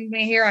behind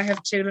me here. I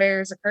have 2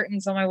 layers of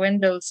curtains on my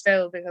windows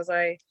still because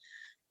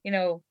you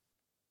know,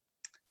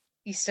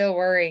 you still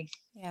worry.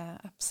 Yeah,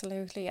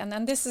 absolutely. And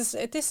then this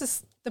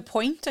is the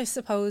point, I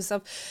suppose,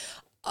 of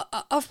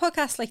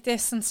podcasts like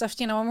this and stuff,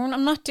 you know.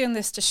 I'm not doing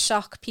this to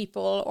shock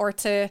people or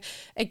to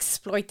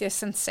exploit the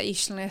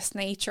sensationalist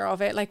nature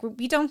of it. Like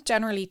we don't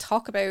generally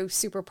talk about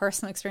super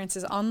personal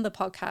experiences on the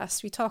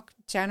podcast. We talk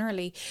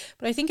generally,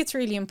 but I think it's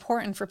really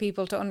important for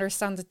people to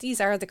understand that these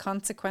are the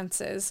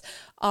consequences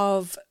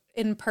of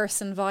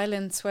in-person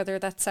violence, whether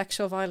that's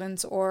sexual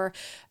violence or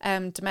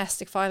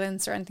domestic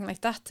violence or anything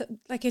like that.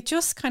 Like it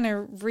just kind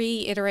of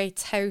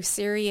reiterates how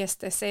serious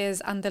this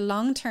is and the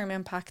long-term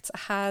impacts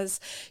it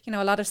has. You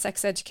know, a lot of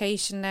sex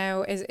education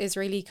now is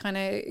really kind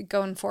of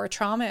going for a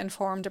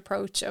trauma-informed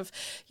approach of,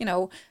 you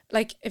know,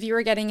 like if you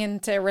were getting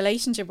into a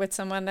relationship with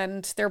someone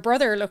and their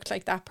brother looked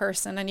like that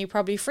person and you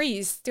probably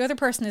freeze, the other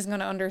person isn't going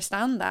to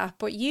understand that,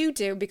 but you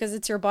do, because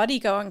it's your body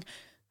going,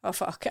 oh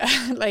fuck,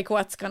 like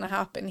what's going to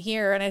happen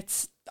here? And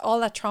it's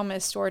all that trauma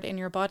is stored in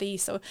your body.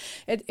 So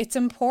it's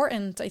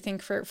important, I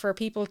think, for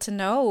people to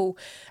know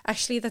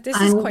actually that this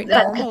is quite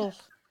normal.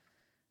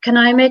 Can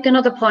I make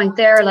another point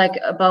there, like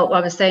about what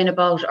I was saying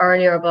about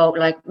earlier about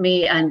like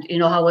me and, you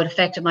know, how it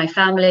affected my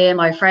family and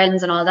my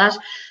friends and all that?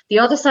 The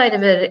other side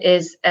of it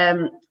is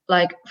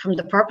like from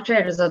the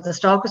perpetrators of the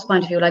stalkers'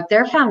 point of view, like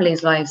their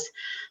families' lives.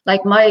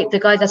 Like the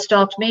guy that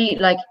stalked me,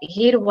 like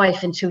he had a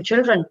wife and 2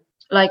 children,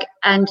 like,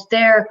 and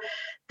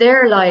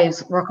their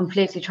lives were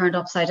completely turned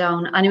upside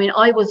down. And I mean,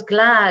 I was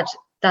glad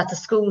that the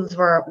schools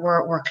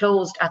were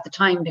closed at the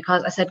time,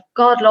 because I said,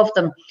 God love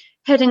them,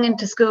 heading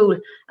into school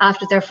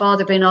after their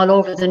father being all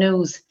over the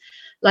news.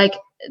 Like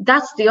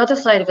that's the other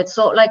side of it.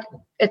 So like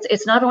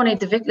it's not only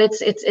the victim,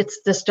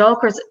 it's the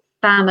stalker's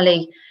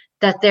family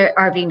that they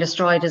are being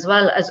destroyed as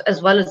well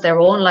as their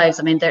own lives.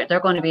 I mean, they're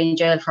going to be in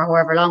jail for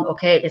however long.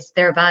 Okay, it's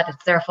their bad,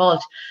 it's their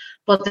fault,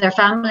 but their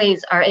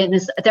families are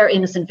they're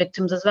innocent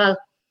victims as well.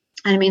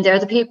 And I mean, they're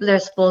the people they're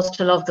supposed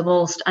to love the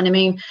most. And I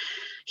mean,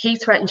 he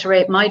threatened to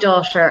rape my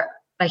daughter.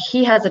 Like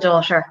he has a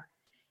daughter,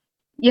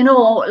 you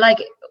know, like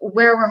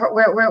where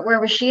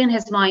was she in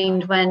his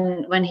mind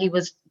when he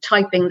was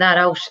typing that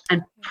out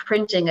and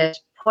printing it,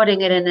 putting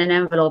it in an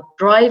envelope,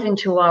 driving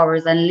 2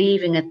 hours and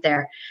leaving it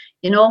there,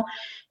 you know?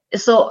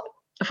 So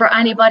for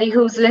anybody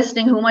who's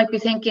listening who might be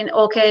thinking,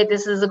 okay,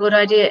 this is a good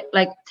idea,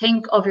 like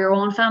think of your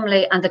own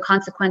family and the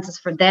consequences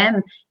for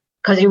them,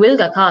 because you will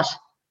get caught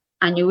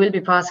and you will be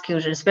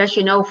prosecuted,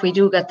 especially now if we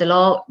do get the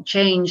law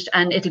changed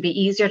and it'll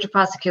be easier to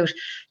prosecute.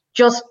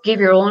 just give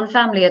your own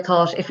family a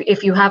thought.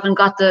 If you haven't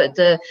got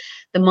the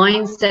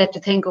mindset to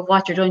think of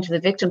what you're doing to the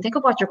victim, think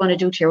of what you're going to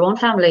do to your own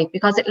family,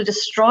 because it'll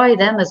destroy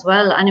them as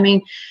well. And I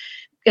mean,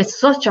 it's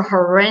such a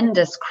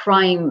horrendous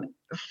crime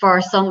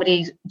for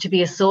somebody to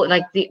be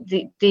like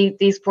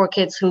these poor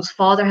kids whose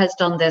father has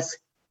done this.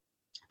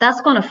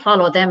 That's going to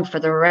follow them for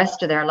the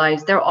rest of their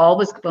lives. They're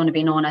always going to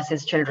be known as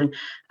his children,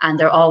 and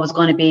they're always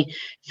going to be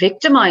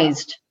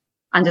victimized.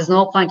 And there's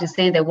no point in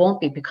saying they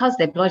won't be, because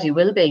they bloody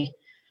will be.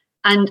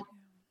 And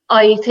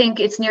I think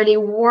it's nearly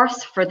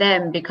worse for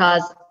them,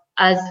 because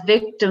as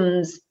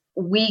victims,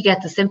 we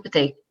get the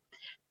sympathy,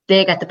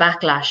 they get the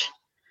backlash.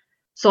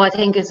 So I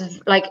think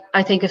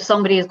if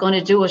somebody is going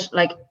to do it,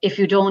 like, if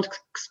you don't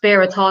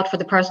spare a thought for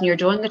the person you're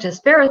doing it to,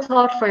 spare a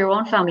thought for your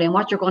own family and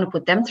what you're going to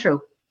put them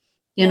through.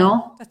 You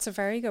know, that's a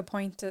very good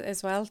point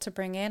as well to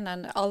bring in.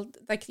 And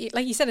like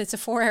you said, it's a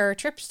 4-hour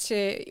trip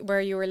to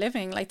where you were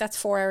living. Like, that's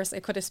 4 hours they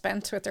could have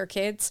spent with their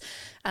kids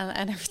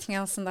and everything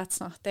else, and that's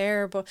not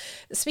there. But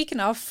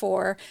speaking of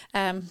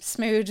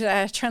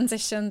smooth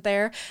transition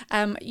there,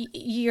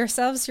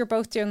 yourselves, you're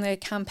both doing the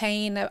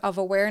campaign of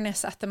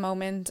awareness at the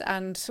moment,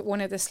 and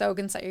one of the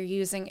slogans that you're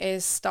using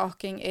is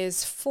 "Stalking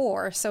is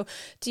for." So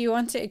do you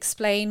want to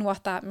explain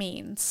what that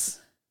means?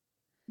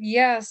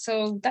 Yeah,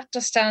 so that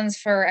just stands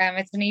for,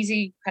 it's an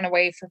easy kind of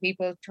way for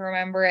people to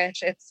remember it.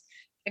 It's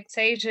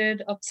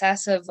fixated,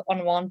 obsessive,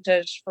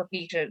 unwanted,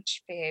 repeated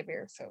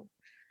behavior. So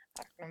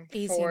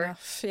easy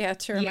enough,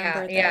 to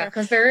remember. Yeah,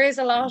 because there is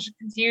a lot of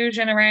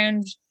confusion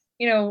around,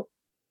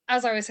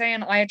 as I was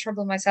saying, I had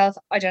trouble myself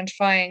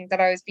identifying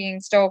that I was being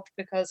stalked,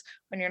 because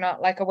when you're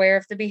not like aware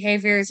of the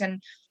behaviors,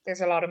 and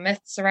there's a lot of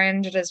myths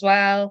around it as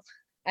well.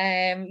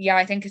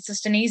 I think it's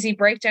just an easy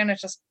breakdown.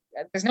 It's just,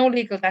 there's no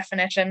legal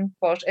definition,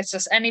 but it's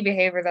just any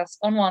behavior that's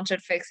unwanted,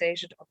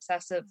 fixated,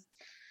 obsessive,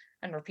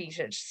 and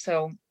repeated.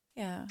 So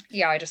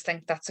I just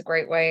think that's a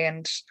great way.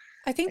 And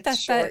I think that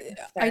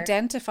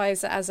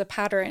identifies it as a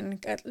pattern.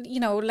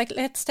 Like,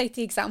 let's take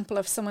the example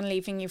of someone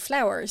leaving you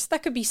flowers.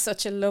 That could be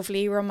such a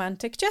lovely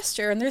romantic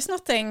gesture, and there's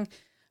nothing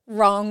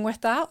wrong with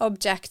that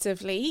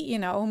objectively.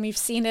 And we've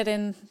seen it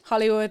in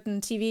Hollywood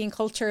and TV and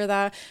culture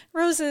that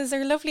roses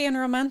are lovely and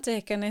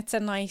romantic, and it's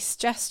a nice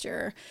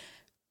gesture.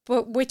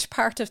 But which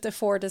part of the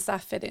 4 does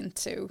that fit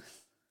into?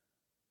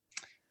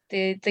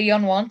 The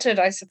unwanted,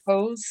 I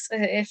suppose.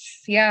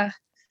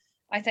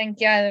 I think,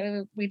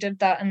 we did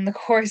that in the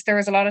course. There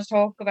was a lot of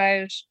talk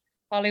about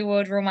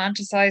Hollywood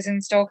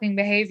romanticizing stalking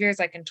behaviors.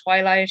 Like in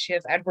Twilight, you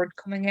have Edward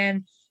coming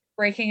in,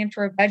 breaking into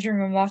her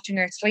bedroom and watching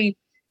her sleep.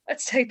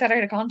 Let's take that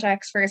out of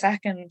context for a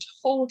second.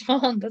 Hold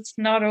on, that's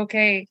not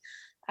okay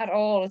at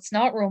all. It's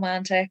not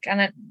romantic.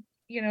 And it,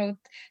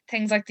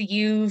 things like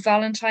the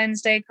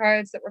Valentine's Day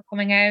cards that were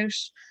coming out,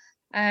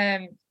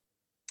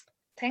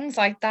 things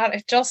like that.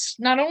 It just,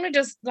 not only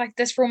does like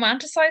this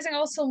romanticizing,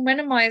 also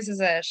minimizes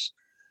it.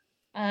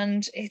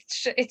 And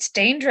it's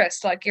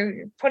dangerous. Like,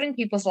 you're putting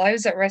people's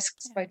lives at risk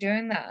by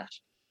doing that.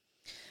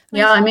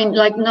 Yeah, I mean,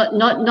 like,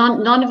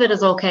 none of it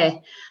is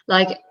okay.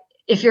 Like,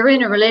 if you're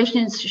in a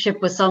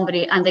relationship with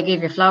somebody and they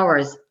give you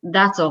flowers,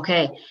 that's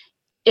okay.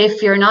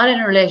 If you're not in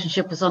a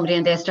relationship with somebody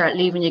and they start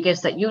leaving you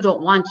gifts that you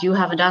don't want, you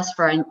haven't asked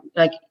for, and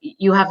like,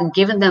 you haven't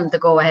given them the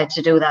go ahead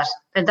to do that,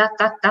 then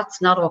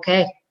that's not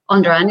okay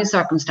under any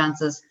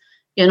circumstances.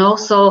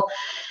 So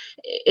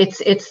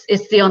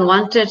it's the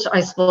unwanted,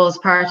 I suppose,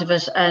 part of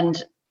it.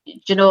 And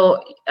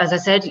as I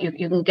said,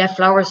 you can get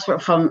flowers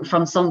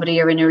from somebody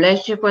you're in a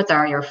relationship with,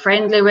 or you're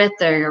friendly with,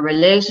 or you're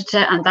related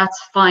to, and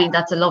that's fine.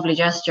 That's a lovely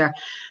gesture.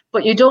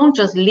 But you don't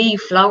just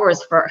leave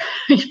flowers for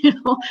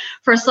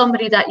for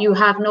somebody that you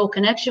have no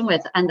connection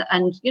with, and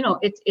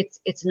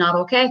it's not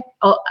okay.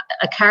 Oh,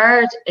 a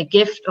card, a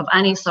gift of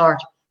any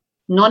sort,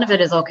 none of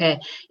it is okay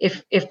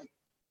if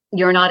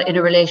you're not in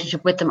a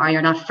relationship with them, or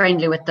you're not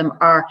friendly with them,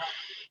 or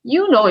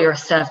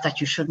yourself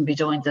that you shouldn't be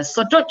doing this.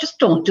 So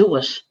don't do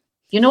it.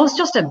 It's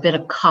just a bit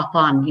of cop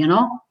on,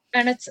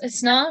 And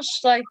it's not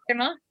like you're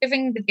not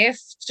giving the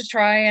gift to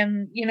try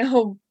and,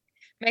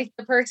 make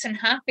the person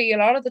happy. A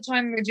lot of the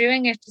time they're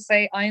doing it to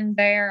say, I'm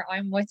there,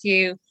 I'm with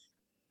you,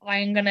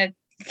 I'm going to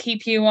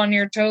keep you on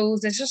your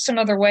toes. It's just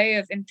another way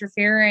of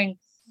interfering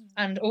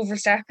and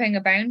overstepping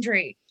a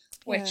boundary,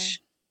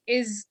 which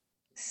is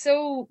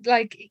so,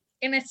 like,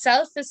 in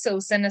itself is so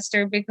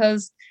sinister,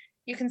 because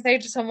you can say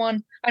to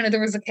someone, I know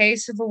there was a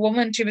case of a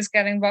woman, she was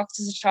getting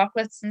boxes of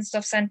chocolates and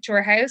stuff sent to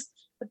her house,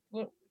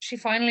 but she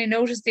finally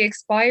noticed the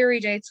expiry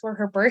dates were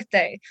her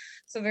birthday.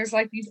 So there's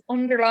like these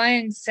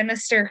underlying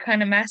sinister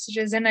kind of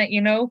messages in it,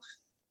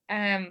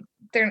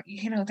 they're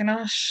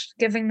not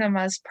giving them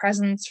as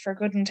presents for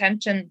good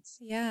intentions.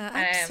 Yeah,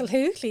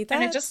 absolutely.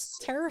 That's, and it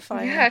just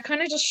terrifying. Yeah, it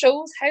kind of just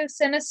shows how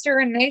sinister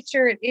in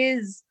nature it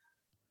is,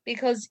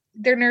 because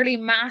they're nearly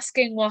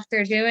masking what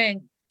they're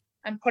doing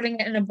and putting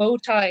it in a bow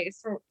tie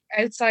for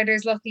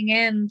outsiders looking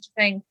in to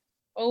think,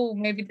 oh,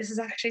 maybe this is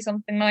actually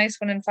something nice,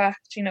 when in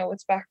fact,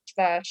 it's back to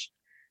that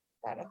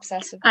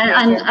obsessive.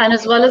 And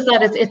as well as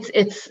that,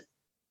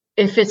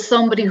 if it's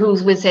somebody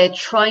who's, we say,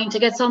 trying to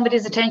get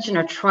somebody's attention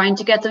or trying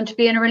to get them to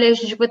be in a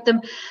relationship with them,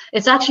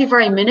 it's actually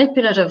very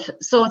manipulative.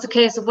 So it's a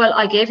case of, well,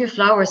 I gave you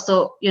flowers,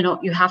 so, you know,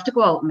 you have to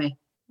go out with me.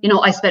 You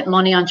know, I spent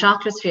money on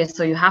chocolates for you,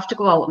 so you have to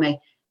go out with me.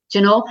 Do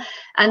you know?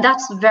 And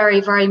that's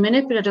very, very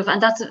manipulative.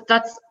 And that's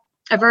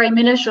a very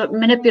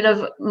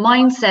manipulative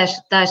mindset,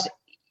 that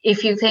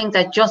if you think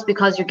that just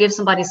because you give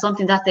somebody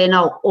something that they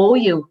now owe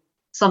you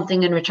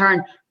something in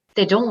return,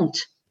 they don't.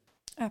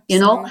 Absolutely. You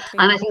know,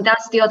 and I think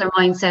that's the other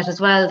mindset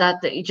as well, that,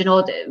 you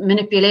know, the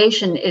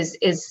manipulation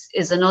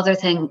is another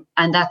thing,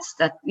 and that's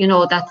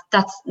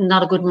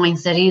not a good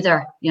mindset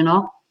either, you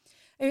know.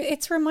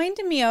 It's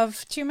reminding me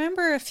of, do you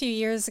remember a few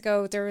years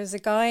ago there was a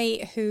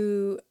guy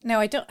who, now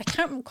I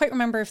can't quite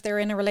remember if they were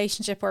in a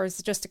relationship or it was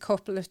just a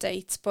couple of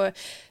dates, but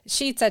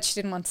she'd said she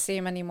didn't want to see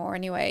him anymore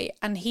anyway,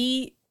 and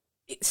he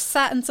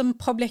sat in some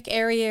public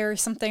area or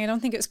something, I don't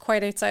think it was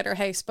quite outside her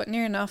house, but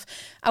near enough,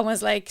 and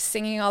was like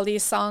singing all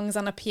these songs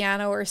on a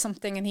piano or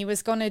something, and he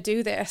was going to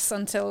do this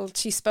until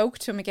she spoke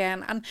to him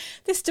again, and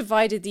this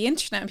divided the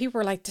internet, and people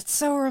were like, that's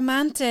so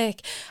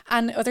romantic,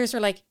 and others were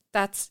like,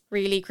 that's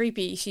really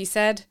creepy. She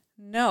said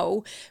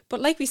no, but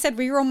like we said,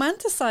 we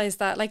romanticize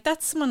that, like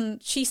that's someone,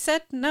 she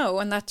said no,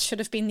 and that should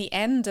have been the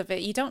end of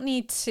it. You don't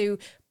need to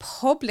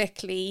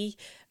publicly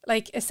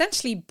like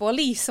essentially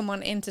bully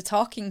someone into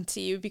talking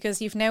to you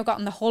because you've now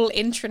gotten the whole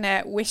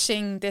internet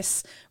wishing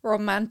this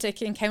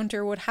romantic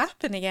encounter would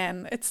happen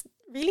again. It's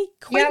really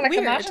quite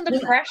weird. Imagine the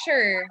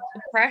pressure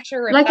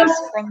like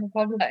from the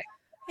public.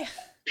 Yeah.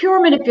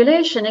 Pure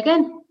manipulation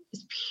again.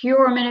 It's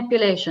pure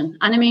manipulation.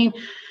 And I mean,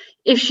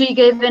 if she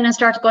gave in and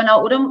started going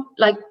out with him,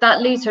 like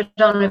that leads her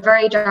down a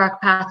very dark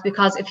path,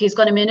 because if he's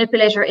going to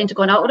manipulate her into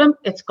going out with him,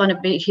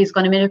 he's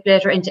going to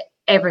manipulate her into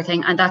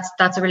everything, and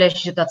that's a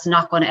relationship that's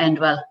not going to end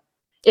well.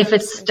 If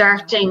it's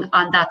starting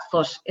on that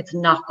foot, it's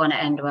not going to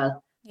end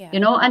well. Yeah. You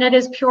know, and it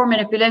is pure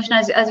manipulation.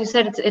 As you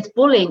said, it's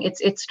bullying.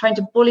 It's trying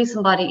to bully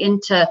somebody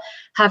into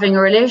having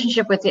a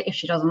relationship with you. If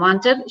she doesn't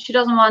want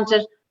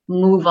it,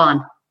 move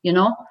on, you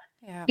know.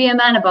 Yeah. Be a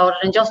man about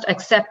it and just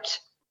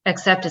accept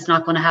it's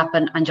not going to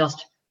happen and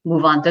just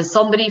move on. There's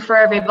somebody for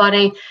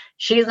everybody.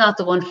 She's not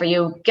the one for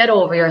you. Get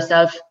over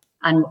yourself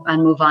and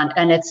move on.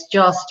 And it's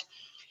just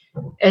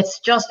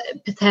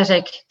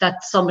pathetic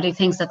that somebody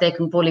thinks that they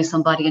can bully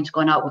somebody into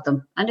going out with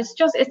them, and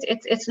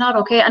it's not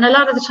okay. And a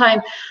lot of the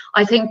time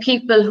I think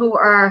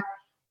people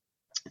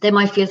they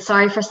might feel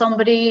sorry for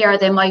somebody, or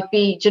they might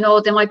be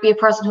a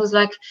person who's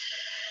like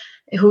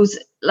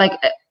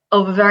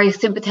of a very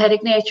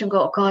sympathetic nature and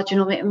go, oh God, you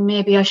know,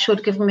 maybe I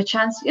should give him a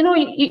chance. You know,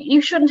 you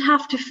shouldn't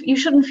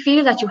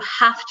feel that you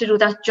have to do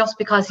that just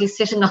because he's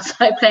sitting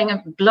outside playing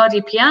a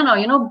bloody piano.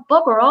 You know,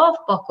 bugger off,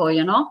 bucko,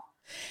 you know.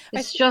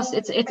 It's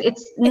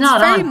not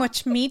very on.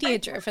 Much media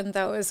driven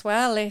though as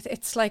well.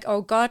 It's like,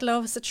 oh, God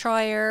loves a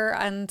trier,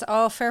 and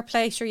oh, fair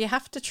play, sure, you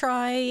have to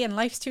try, and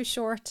life's too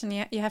short, and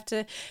you have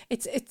to.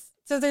 It's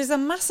so there's a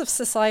massive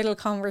societal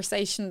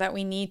conversation that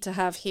we need to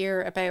have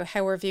here about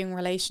how we're viewing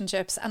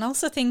relationships, and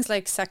also things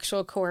like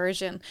sexual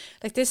coercion.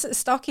 Like this,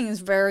 stalking is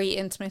very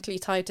intimately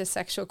tied to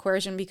sexual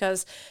coercion,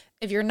 because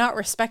if you're not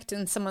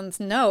respecting someone's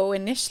no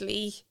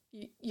initially,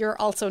 you're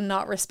also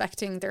not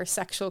respecting their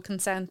sexual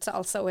consent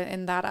also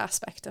in that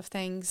aspect of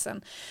things.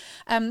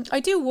 And I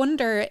do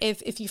wonder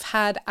if you've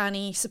had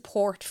any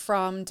support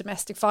from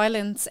domestic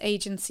violence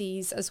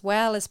agencies as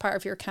well as part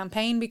of your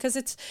campaign, because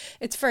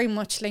it's very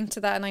much linked to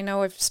that. And I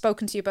know I've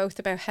spoken to you both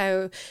about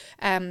how,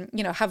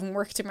 having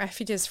worked in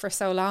refuges for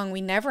so long,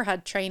 we never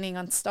had training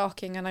on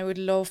stalking, and I would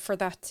love for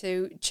that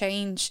to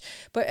change.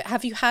 But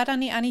have you had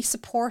any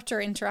support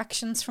or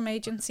interactions from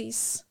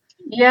agencies?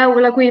 Yeah,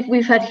 well, like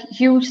we've had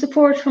huge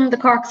support from the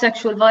Cork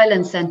Sexual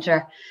Violence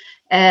Centre,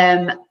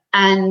 and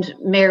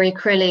Mary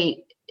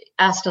Crilly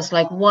asked us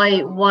like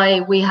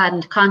why we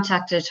hadn't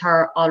contacted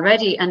her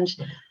already, and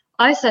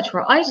I said to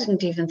her, I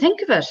didn't even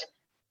think of it.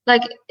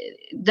 Like,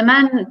 the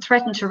man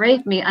threatened to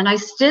rape me, and I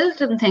still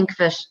didn't think of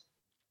it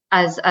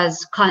as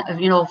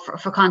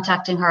for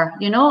contacting her,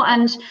 you know,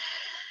 and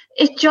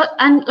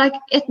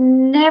it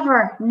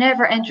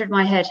never entered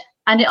my head.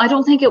 And I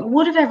don't think it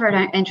would have ever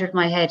entered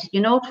my head. You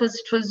know, it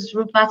was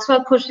Ruth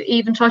Maxwell put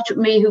Eve in touch with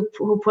me,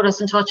 who put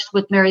us in touch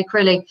with Mary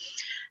Crilly.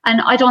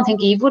 And I don't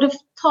think Eve would have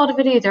thought of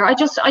it either. It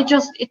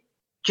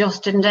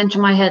just didn't enter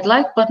my head.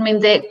 But I mean,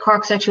 the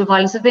Cork Sexual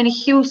Violence have been a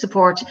huge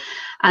support,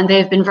 and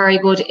they've been very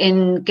good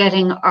in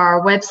getting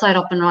our website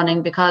up and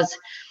running, because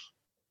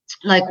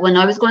like when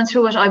I was going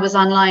through it, I was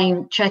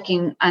online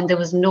checking, and there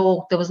was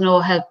no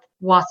help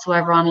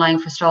whatsoever online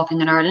for stalking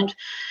in Ireland.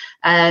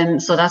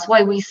 So that's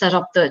why we set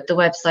up the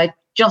website,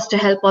 just to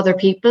help other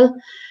people.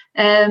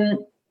 And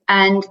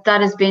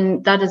that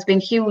has been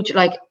huge.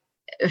 Like,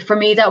 for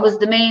me, that was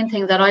the main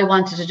thing that I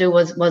wanted to do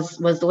was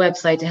the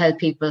website, to help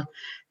people.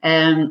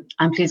 And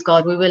please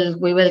God, we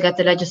will get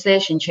the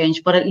legislation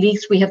changed, but at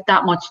least we have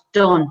that much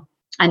done,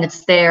 and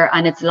it's there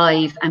and it's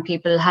live, and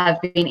people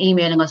have been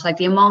emailing us. Like,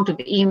 the amount of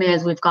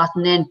emails we've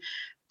gotten in,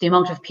 the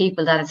amount of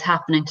people that it's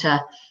happening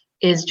to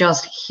is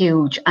just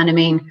huge. And I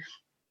mean,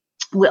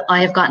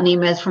 I have gotten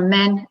emails from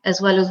men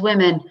as well as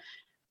women,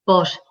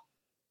 but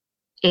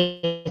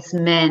it's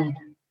men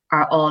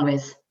are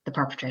always the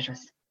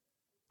perpetrators.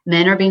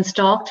 Men are being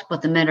stalked,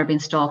 but the men are being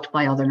stalked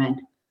by other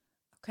men.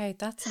 Okay,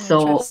 that's an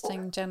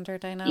interesting gender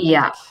dynamic.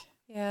 Yeah.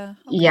 Yeah.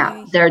 Okay.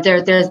 Yeah.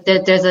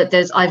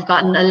 There's I've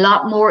gotten a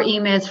lot more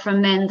emails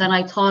from men than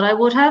I thought I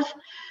would have,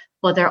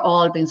 but they're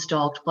all being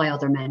stalked by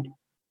other men.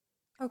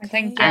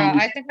 Okay.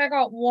 I think I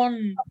got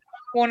one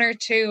or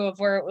two of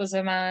where it was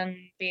a man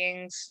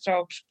being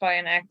stalked by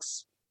an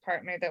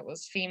ex-partner that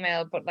was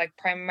female, but like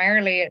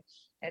primarily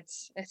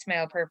it's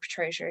male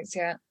perpetrators.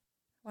 Yeah.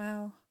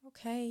 Wow.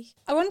 Okay.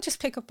 I want to just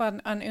pick up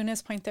on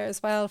Una's point there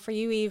as well for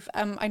you, Eve.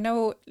 I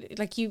know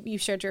like you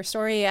shared your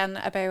story and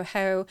about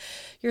how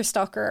your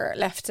stalker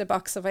left a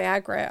box of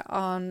Viagra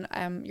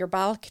on your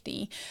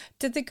balcony.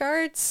 Did the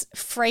guards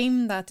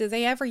frame that? Did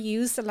they ever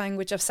use the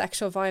language of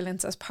sexual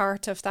violence as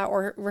part of that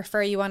or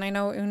refer you on? I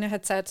know Una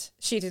had said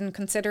she didn't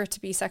consider it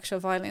to be sexual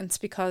violence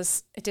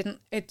because it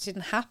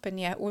didn't happen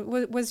yet.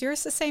 Was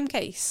yours the same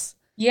case?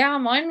 Yeah,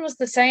 mine was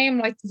the same.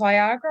 Like the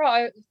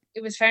Viagra,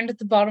 it was found at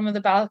the bottom of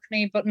the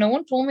balcony, but no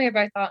one told me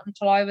about that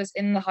until I was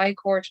in the High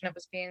Court and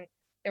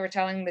they were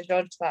telling the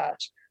judge that.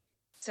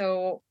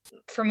 So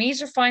for me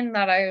to find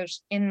that out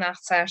in that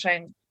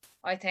setting,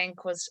 I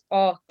think was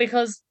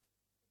because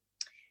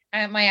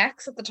my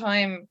ex at the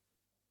time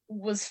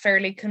was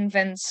fairly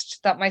convinced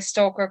that my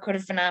stalker could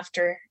have been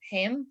after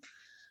him.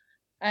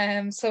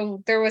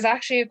 So there was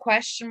actually a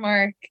question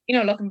mark,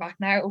 looking back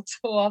now, it's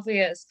so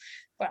obvious.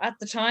 But at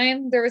the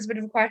time, there was a bit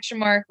of a question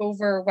mark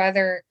over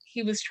whether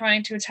he was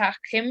trying to attack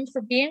him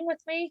for being with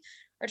me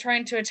or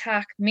trying to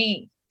attack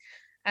me.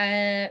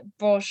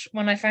 But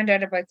when I found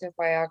out about the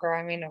Viagra,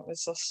 I mean, it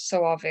was just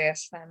so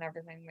obvious and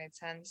everything made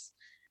sense.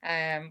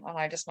 And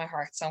my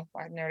heart sunk.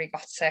 I nearly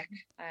got sick.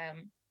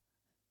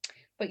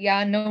 But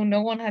yeah,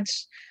 no one had,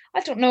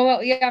 I don't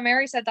know. Yeah,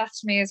 Mary said that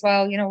to me as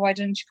well. Why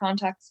didn't you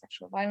contact the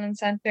Sexual Violence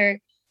Centre?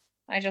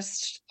 I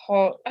just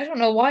thought, I don't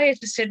know why it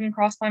just didn't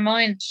cross my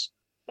mind.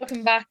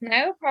 Looking back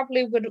now,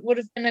 probably would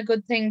have been a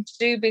good thing to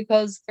do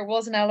because there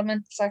was an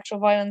element of sexual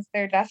violence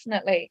there,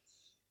 definitely.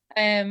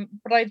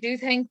 But I do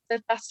think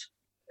that's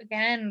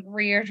again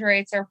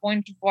reiterates our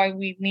point of why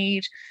we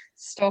need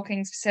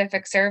stalking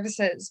specific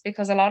services,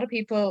 because a lot of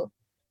people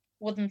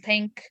wouldn't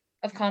think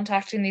of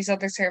contacting these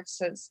other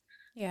services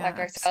like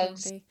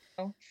ourselves.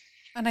 Absolutely.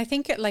 And I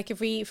think if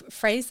we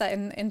phrase that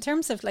in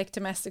terms of like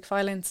domestic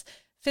violence,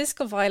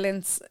 physical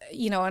violence,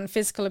 and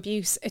physical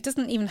abuse, it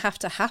doesn't even have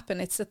to happen.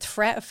 It's the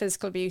threat of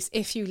physical abuse.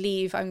 If you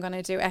leave, I'm going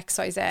to do X,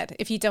 Y, Z.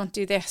 If you don't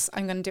do this,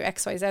 I'm going to do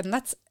X, Y, Z. And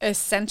that's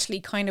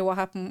essentially kind of what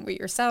happened with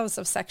yourselves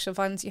of sexual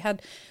violence. You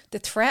had the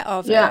threat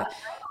of it.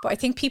 But I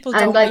think people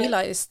don't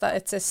realise that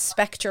it's a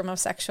spectrum of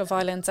sexual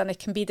violence and it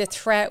can be the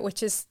threat,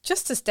 which is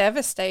just as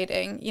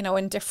devastating,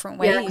 in different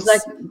ways.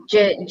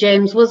 Yeah,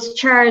 James was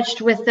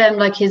charged with them.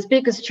 His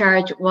biggest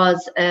charge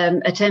was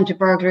attempted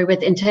burglary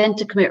with intent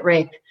to commit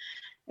rape.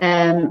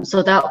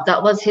 So that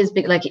was his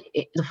big,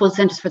 the full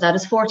sentence for that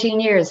is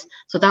 14 years.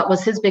 So that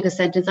was his biggest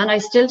sentence. And I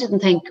still didn't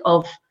think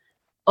of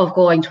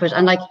going to it.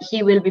 And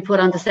he will be put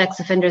on the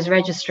sex offenders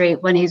registry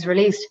when he's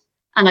released.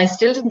 And I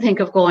still didn't think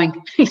of going,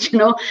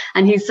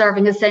 and he's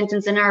serving his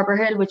sentence in Arbor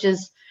Hill, which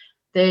is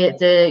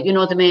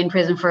the main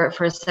prison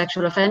for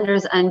sexual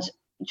offenders. And,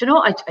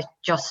 I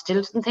just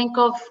still didn't think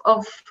of,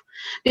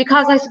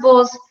 because I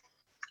suppose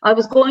I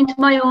was going to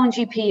my own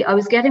GP, I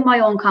was getting my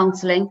own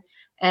counselling.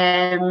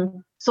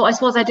 So I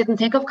suppose I didn't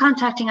think of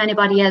contacting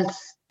anybody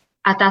else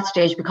at that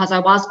stage because I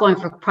was going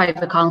for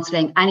private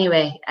counselling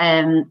anyway.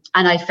 And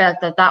I felt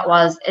that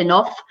was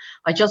enough.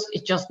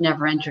 It just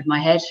never entered my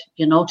head,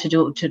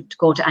 to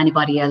go to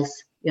anybody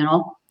else,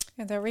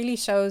 Yeah, that really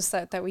shows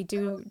that we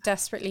do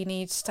desperately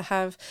need to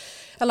have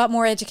a lot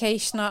more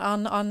education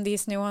on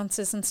these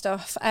nuances and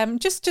stuff.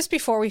 Just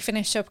before we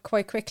finish up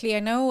quite quickly, I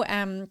know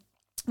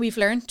we've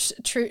learned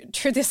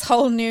through this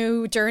whole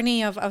new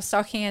journey of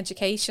stalking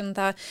education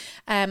that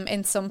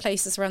in some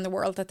places around the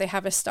world that they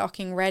have a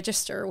stalking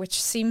register,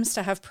 which seems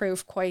to have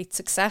proved quite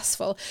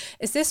successful.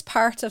 Is this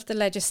part of the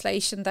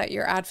legislation that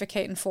you're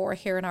advocating for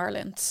here in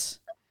Ireland?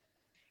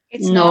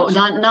 Not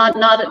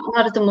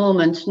at the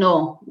moment.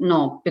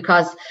 No,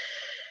 because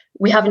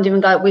we haven't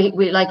even got we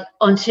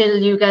until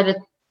you get it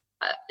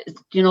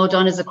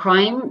done as a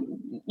crime,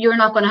 you're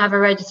not going to have a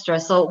register.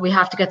 So we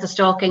have to get the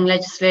stalking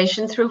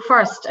legislation through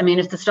first. I mean,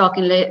 if the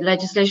stalking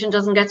legislation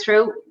doesn't get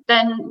through,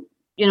 then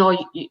you're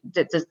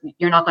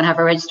not going to have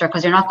a register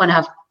because you're not going to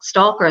have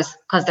stalkers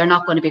because they're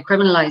not going to be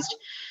criminalized.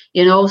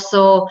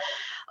 So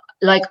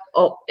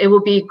it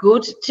would be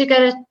good to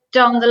get it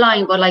down the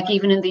line, but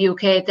even in the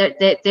UK,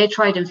 they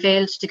tried and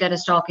failed to get a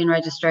stalking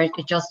register.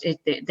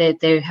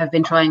 They have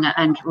been trying,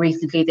 and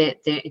recently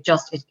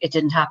it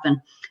didn't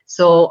happen.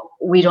 So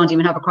we don't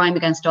even have a crime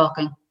against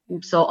stalking.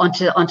 So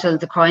until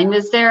the crime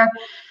is there,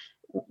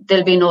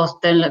 there'll be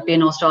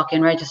no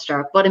stalking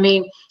register. But I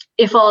mean,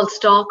 if all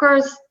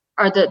stalkers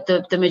or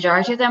the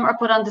majority of them are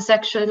put on the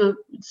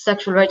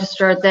sexual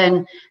register,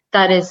 then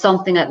that is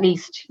something at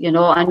least.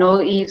 I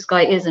know Eve's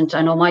guy isn't.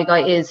 I know my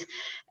guy is.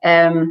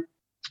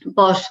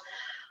 But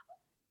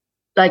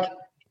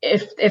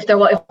if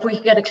we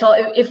could get a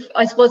clause, if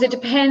I suppose it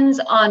depends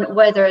on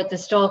whether the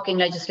stalking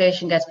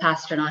legislation gets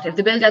passed or not. If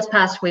the bill gets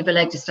passed, we have a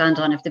leg to stand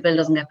on. If the bill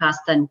doesn't get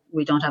passed, then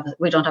we don't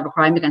have a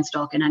crime against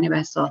stalking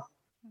anyway. So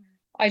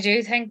I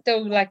do think though,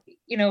 like,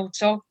 you know,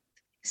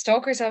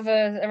 stalkers have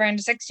around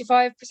a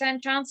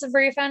 65% chance of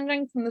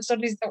reoffending from the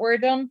studies that were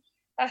done.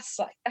 That's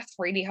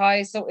really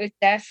high. So it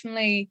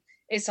definitely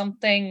is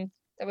something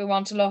that we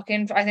want to look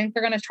into. I think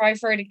they're going to try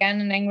for it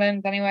again in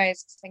England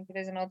anyways. I think it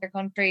is in other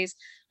countries,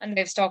 and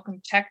they've stalking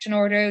protection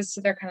orders,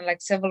 so they're kind of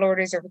like civil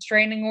orders or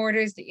restraining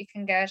orders that you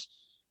can get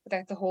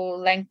without the whole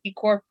lengthy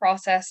court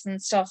process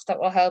and stuff, that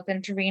will help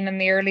intervene in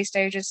the early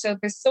stages. So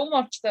there's so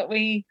much that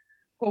we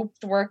hope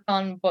to work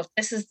on, but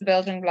this is the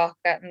building block,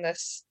 getting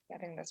this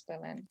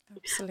bill in.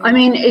 Absolutely. I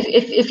mean,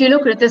 if you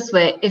look at it this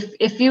way,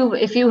 if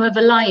you have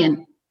a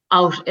lion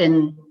out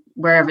in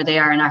wherever they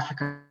are in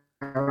Africa,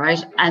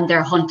 right, and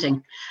they're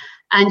hunting,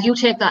 and you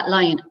take that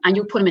lion and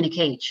you put him in a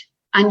cage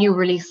and you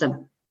release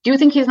him, do you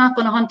think he's not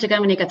going to hunt again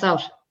when he gets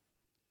out?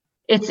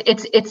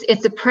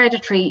 It's a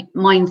predatory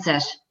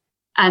mindset,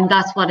 and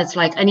that's what it's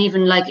like. And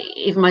even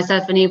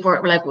myself and Eve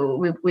were like,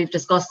 we've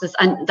discussed this,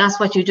 and that's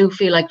what you do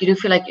feel like. You do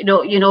feel like, you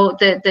know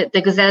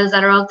the gazelles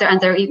that are out there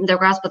and they're eating their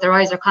grass, but their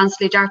eyes are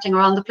constantly darting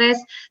around the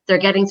place. They're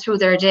getting through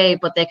their day,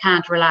 but they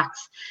can't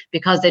relax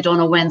because they don't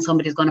know when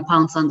somebody's going to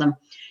pounce on them.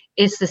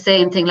 It's the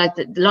same thing. Like,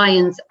 the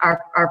lions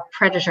are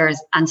predators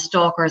and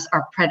stalkers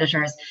are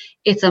predators.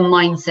 It's a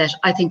mindset.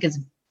 I think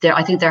they're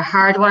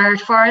hardwired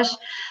for it.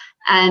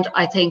 And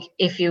I think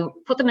if you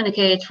put them in a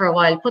cage for a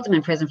while, put them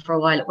in prison for a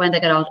while, when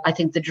they get out, I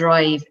think the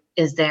drive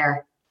is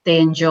there. They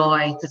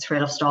enjoy the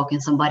thrill of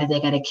stalking somebody. They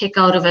get a kick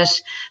out of it,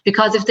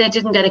 because if they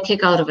didn't get a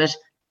kick out of it,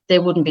 they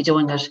wouldn't be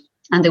doing it.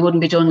 And they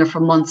wouldn't be doing it for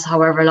months,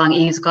 however long.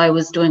 Eve's guy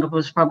was doing it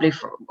was probably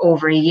for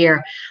over a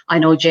year. I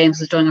know James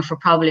was doing it for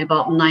probably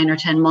about 9 or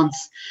 10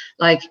 months.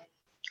 Like,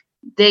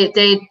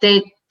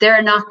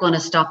 they're not going to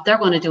stop. They're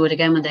going to do it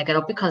again when they get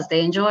up, because they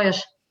enjoy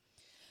it.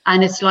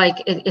 And it's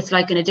like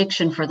an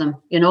addiction for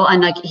them, you know.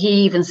 And like,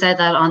 he even said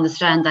that on the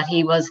stand, that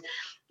he was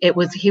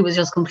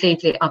just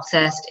completely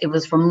obsessed. It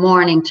was from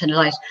morning to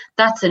night.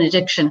 That's an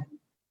addiction.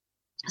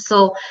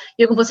 So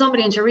you can put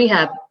somebody into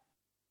rehab.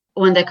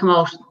 When they come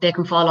out, they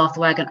can fall off the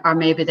wagon, or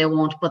maybe they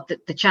won't, but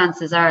the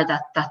chances are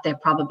that they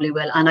probably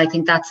will. And I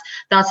think that's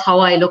how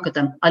I look at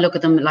them. I look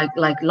at them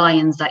like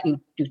lions, that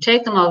you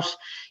take them out,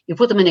 you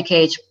put them in a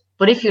cage,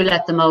 but if you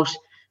let them out,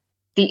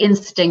 the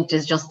instinct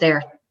is just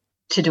there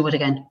to do it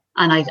again.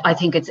 And I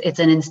think it's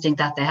an instinct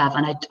that they have.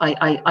 And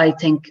I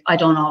think, I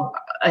don't know,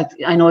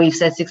 I know you've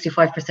said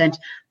 65%.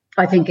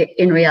 I think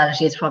in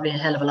reality it's probably a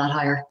hell of a lot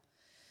higher.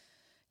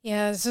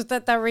 Yeah, so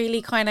that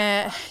really kind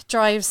of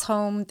drives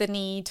home the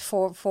need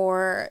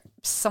for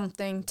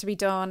something to be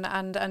done,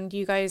 and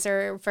you guys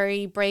are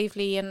very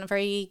bravely and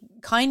very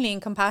kindly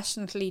and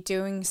compassionately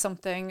doing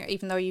something,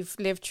 even though you've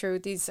lived through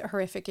these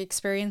horrific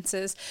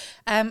experiences.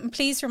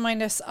 Please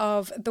remind us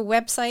of the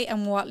website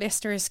and what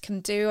listeners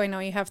can do. I know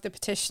you have the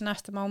petition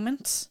at the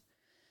moment.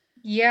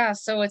 Yeah,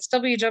 so it's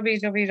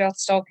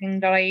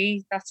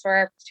www.stalking.ie. That's where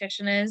our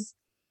petition is.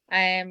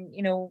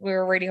 You know,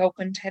 we're really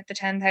hoping to hit the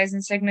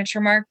 10,000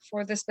 signature mark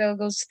before this bill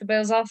goes to the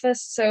Bills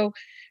office. So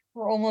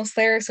we're almost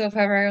there. So if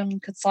everyone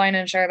could sign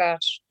and share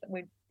that,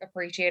 we'd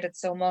appreciate it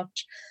so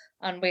much.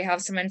 And we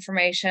have some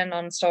information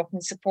on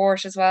stalking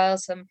support as well.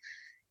 Some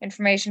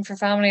information for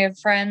family and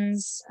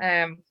friends.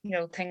 You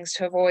know, things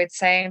to avoid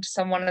saying to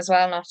someone as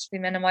well, not to be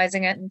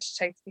minimizing it and to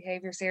take the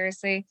behavior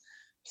seriously.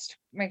 Just to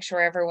make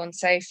sure everyone's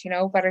safe. You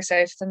know, better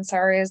safe than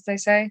sorry, as they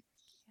say.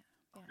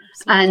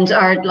 And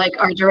our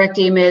direct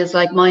emails,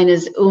 like mine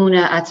is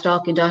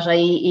una@stalking.ie,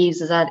 Eve's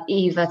is at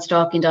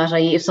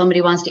eve@stalking.ie. If somebody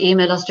wants to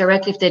email us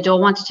directly, if they don't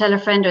want to tell a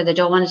friend or they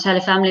don't want to tell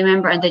a family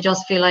member, and they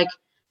just feel like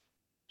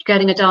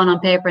getting it down on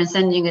paper and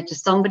sending it to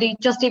somebody,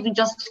 just to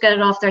get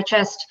it off their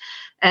chest,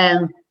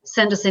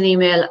 send us an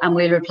email and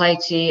we'll reply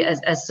to you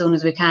as soon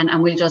as we can.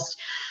 And we'll just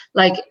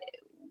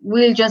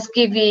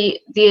give you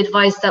the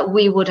advice that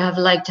we would have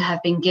liked to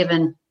have been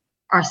given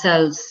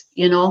ourselves,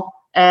 you know.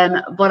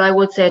 But I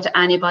would say to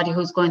anybody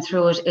who's going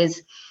through it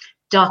is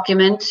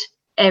document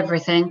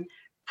everything,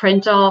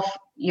 print off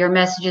your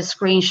messages,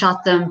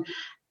 screenshot them,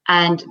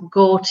 and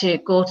go to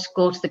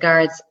the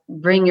guards,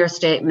 bring your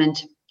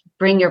statement,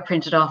 bring your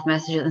printed off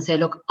messages and say,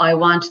 look, I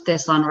want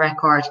this on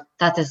record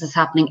that this is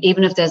happening.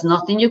 Even if there's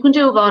nothing you can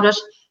do about it,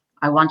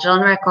 I want it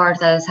on record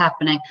that it's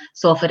happening.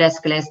 So if it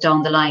escalates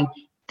down the line,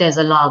 there's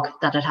a log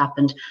that it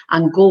happened.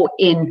 And go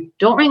in,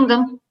 don't ring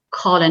them,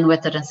 call in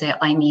with it and say,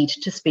 I need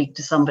to speak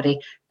to somebody.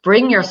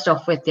 Bring your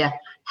stuff with you,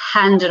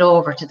 hand it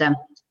over to them,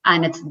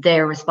 and it's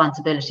their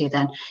responsibility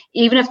then.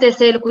 Even if they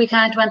say, look, we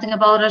can't do anything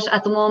about it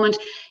at the moment,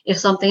 if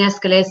something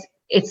escalates,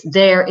 it's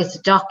there, it's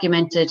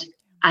documented,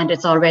 and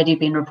it's already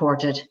been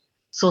reported.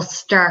 So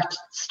start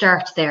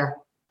there.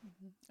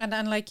 And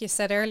then, like you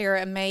said earlier,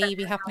 it may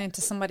be happening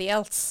to somebody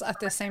else at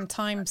the same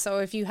time. So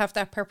if you have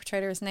that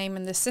perpetrator's name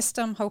in the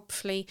system,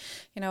 hopefully,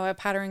 a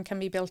pattern can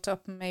be built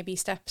up and maybe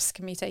steps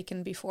can be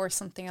taken before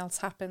something else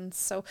happens.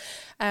 So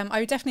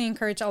I would definitely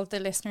encourage all the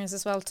listeners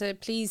as well to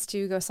please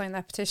do go sign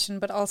that petition.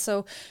 But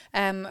also,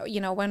 when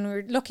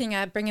we're looking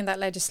at bringing that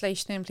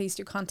legislation in, please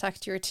do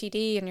contact your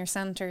TD and your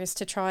centres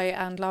to try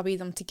and lobby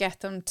them to get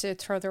them to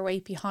throw their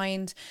weight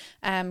behind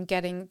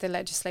getting the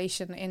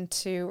legislation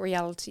into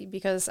reality,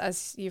 because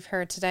as you've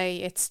heard today,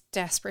 it's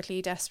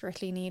desperately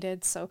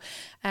needed. So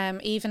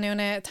Eve and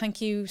Una,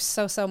 thank you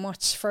so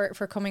much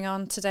for coming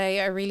on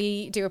today. I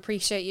really do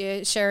appreciate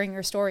you sharing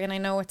your story, and I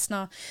know it's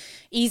not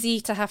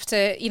easy to have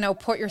to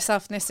put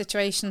yourself in this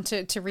situation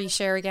to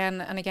reshare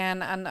again and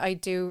again, and I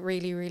do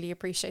really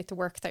appreciate the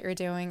work that you're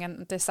doing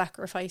and the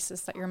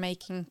sacrifices that you're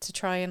making to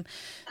try and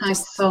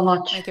thanks so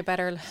much make a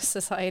better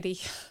society.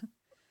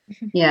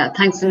 Yeah,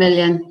 thanks a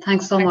million.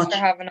 Thanks so much for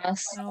having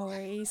us. No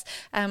worries.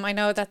 I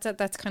know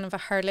that's kind of a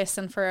hard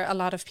listen for a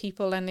lot of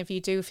people, and if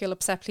you do feel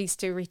upset, please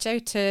do reach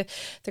out to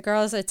the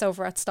girls. It's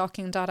over at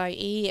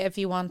stalking.ie if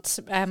you want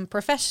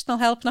professional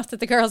help. Not that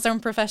the girls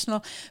aren't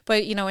professional,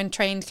 but in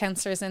trained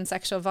counsellors in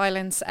sexual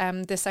violence.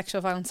 The Sexual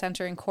Violence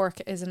Centre in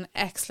Cork is an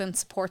excellent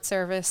support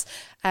service,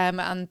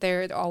 and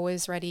they're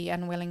always ready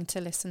and willing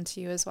to listen to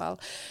you as well.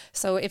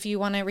 So if you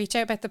want to reach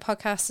out about the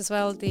podcast as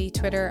well, the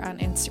Twitter and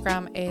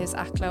Instagram is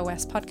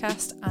 @GlowWest Podcast,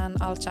 and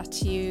I'll chat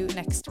to you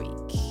next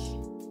week.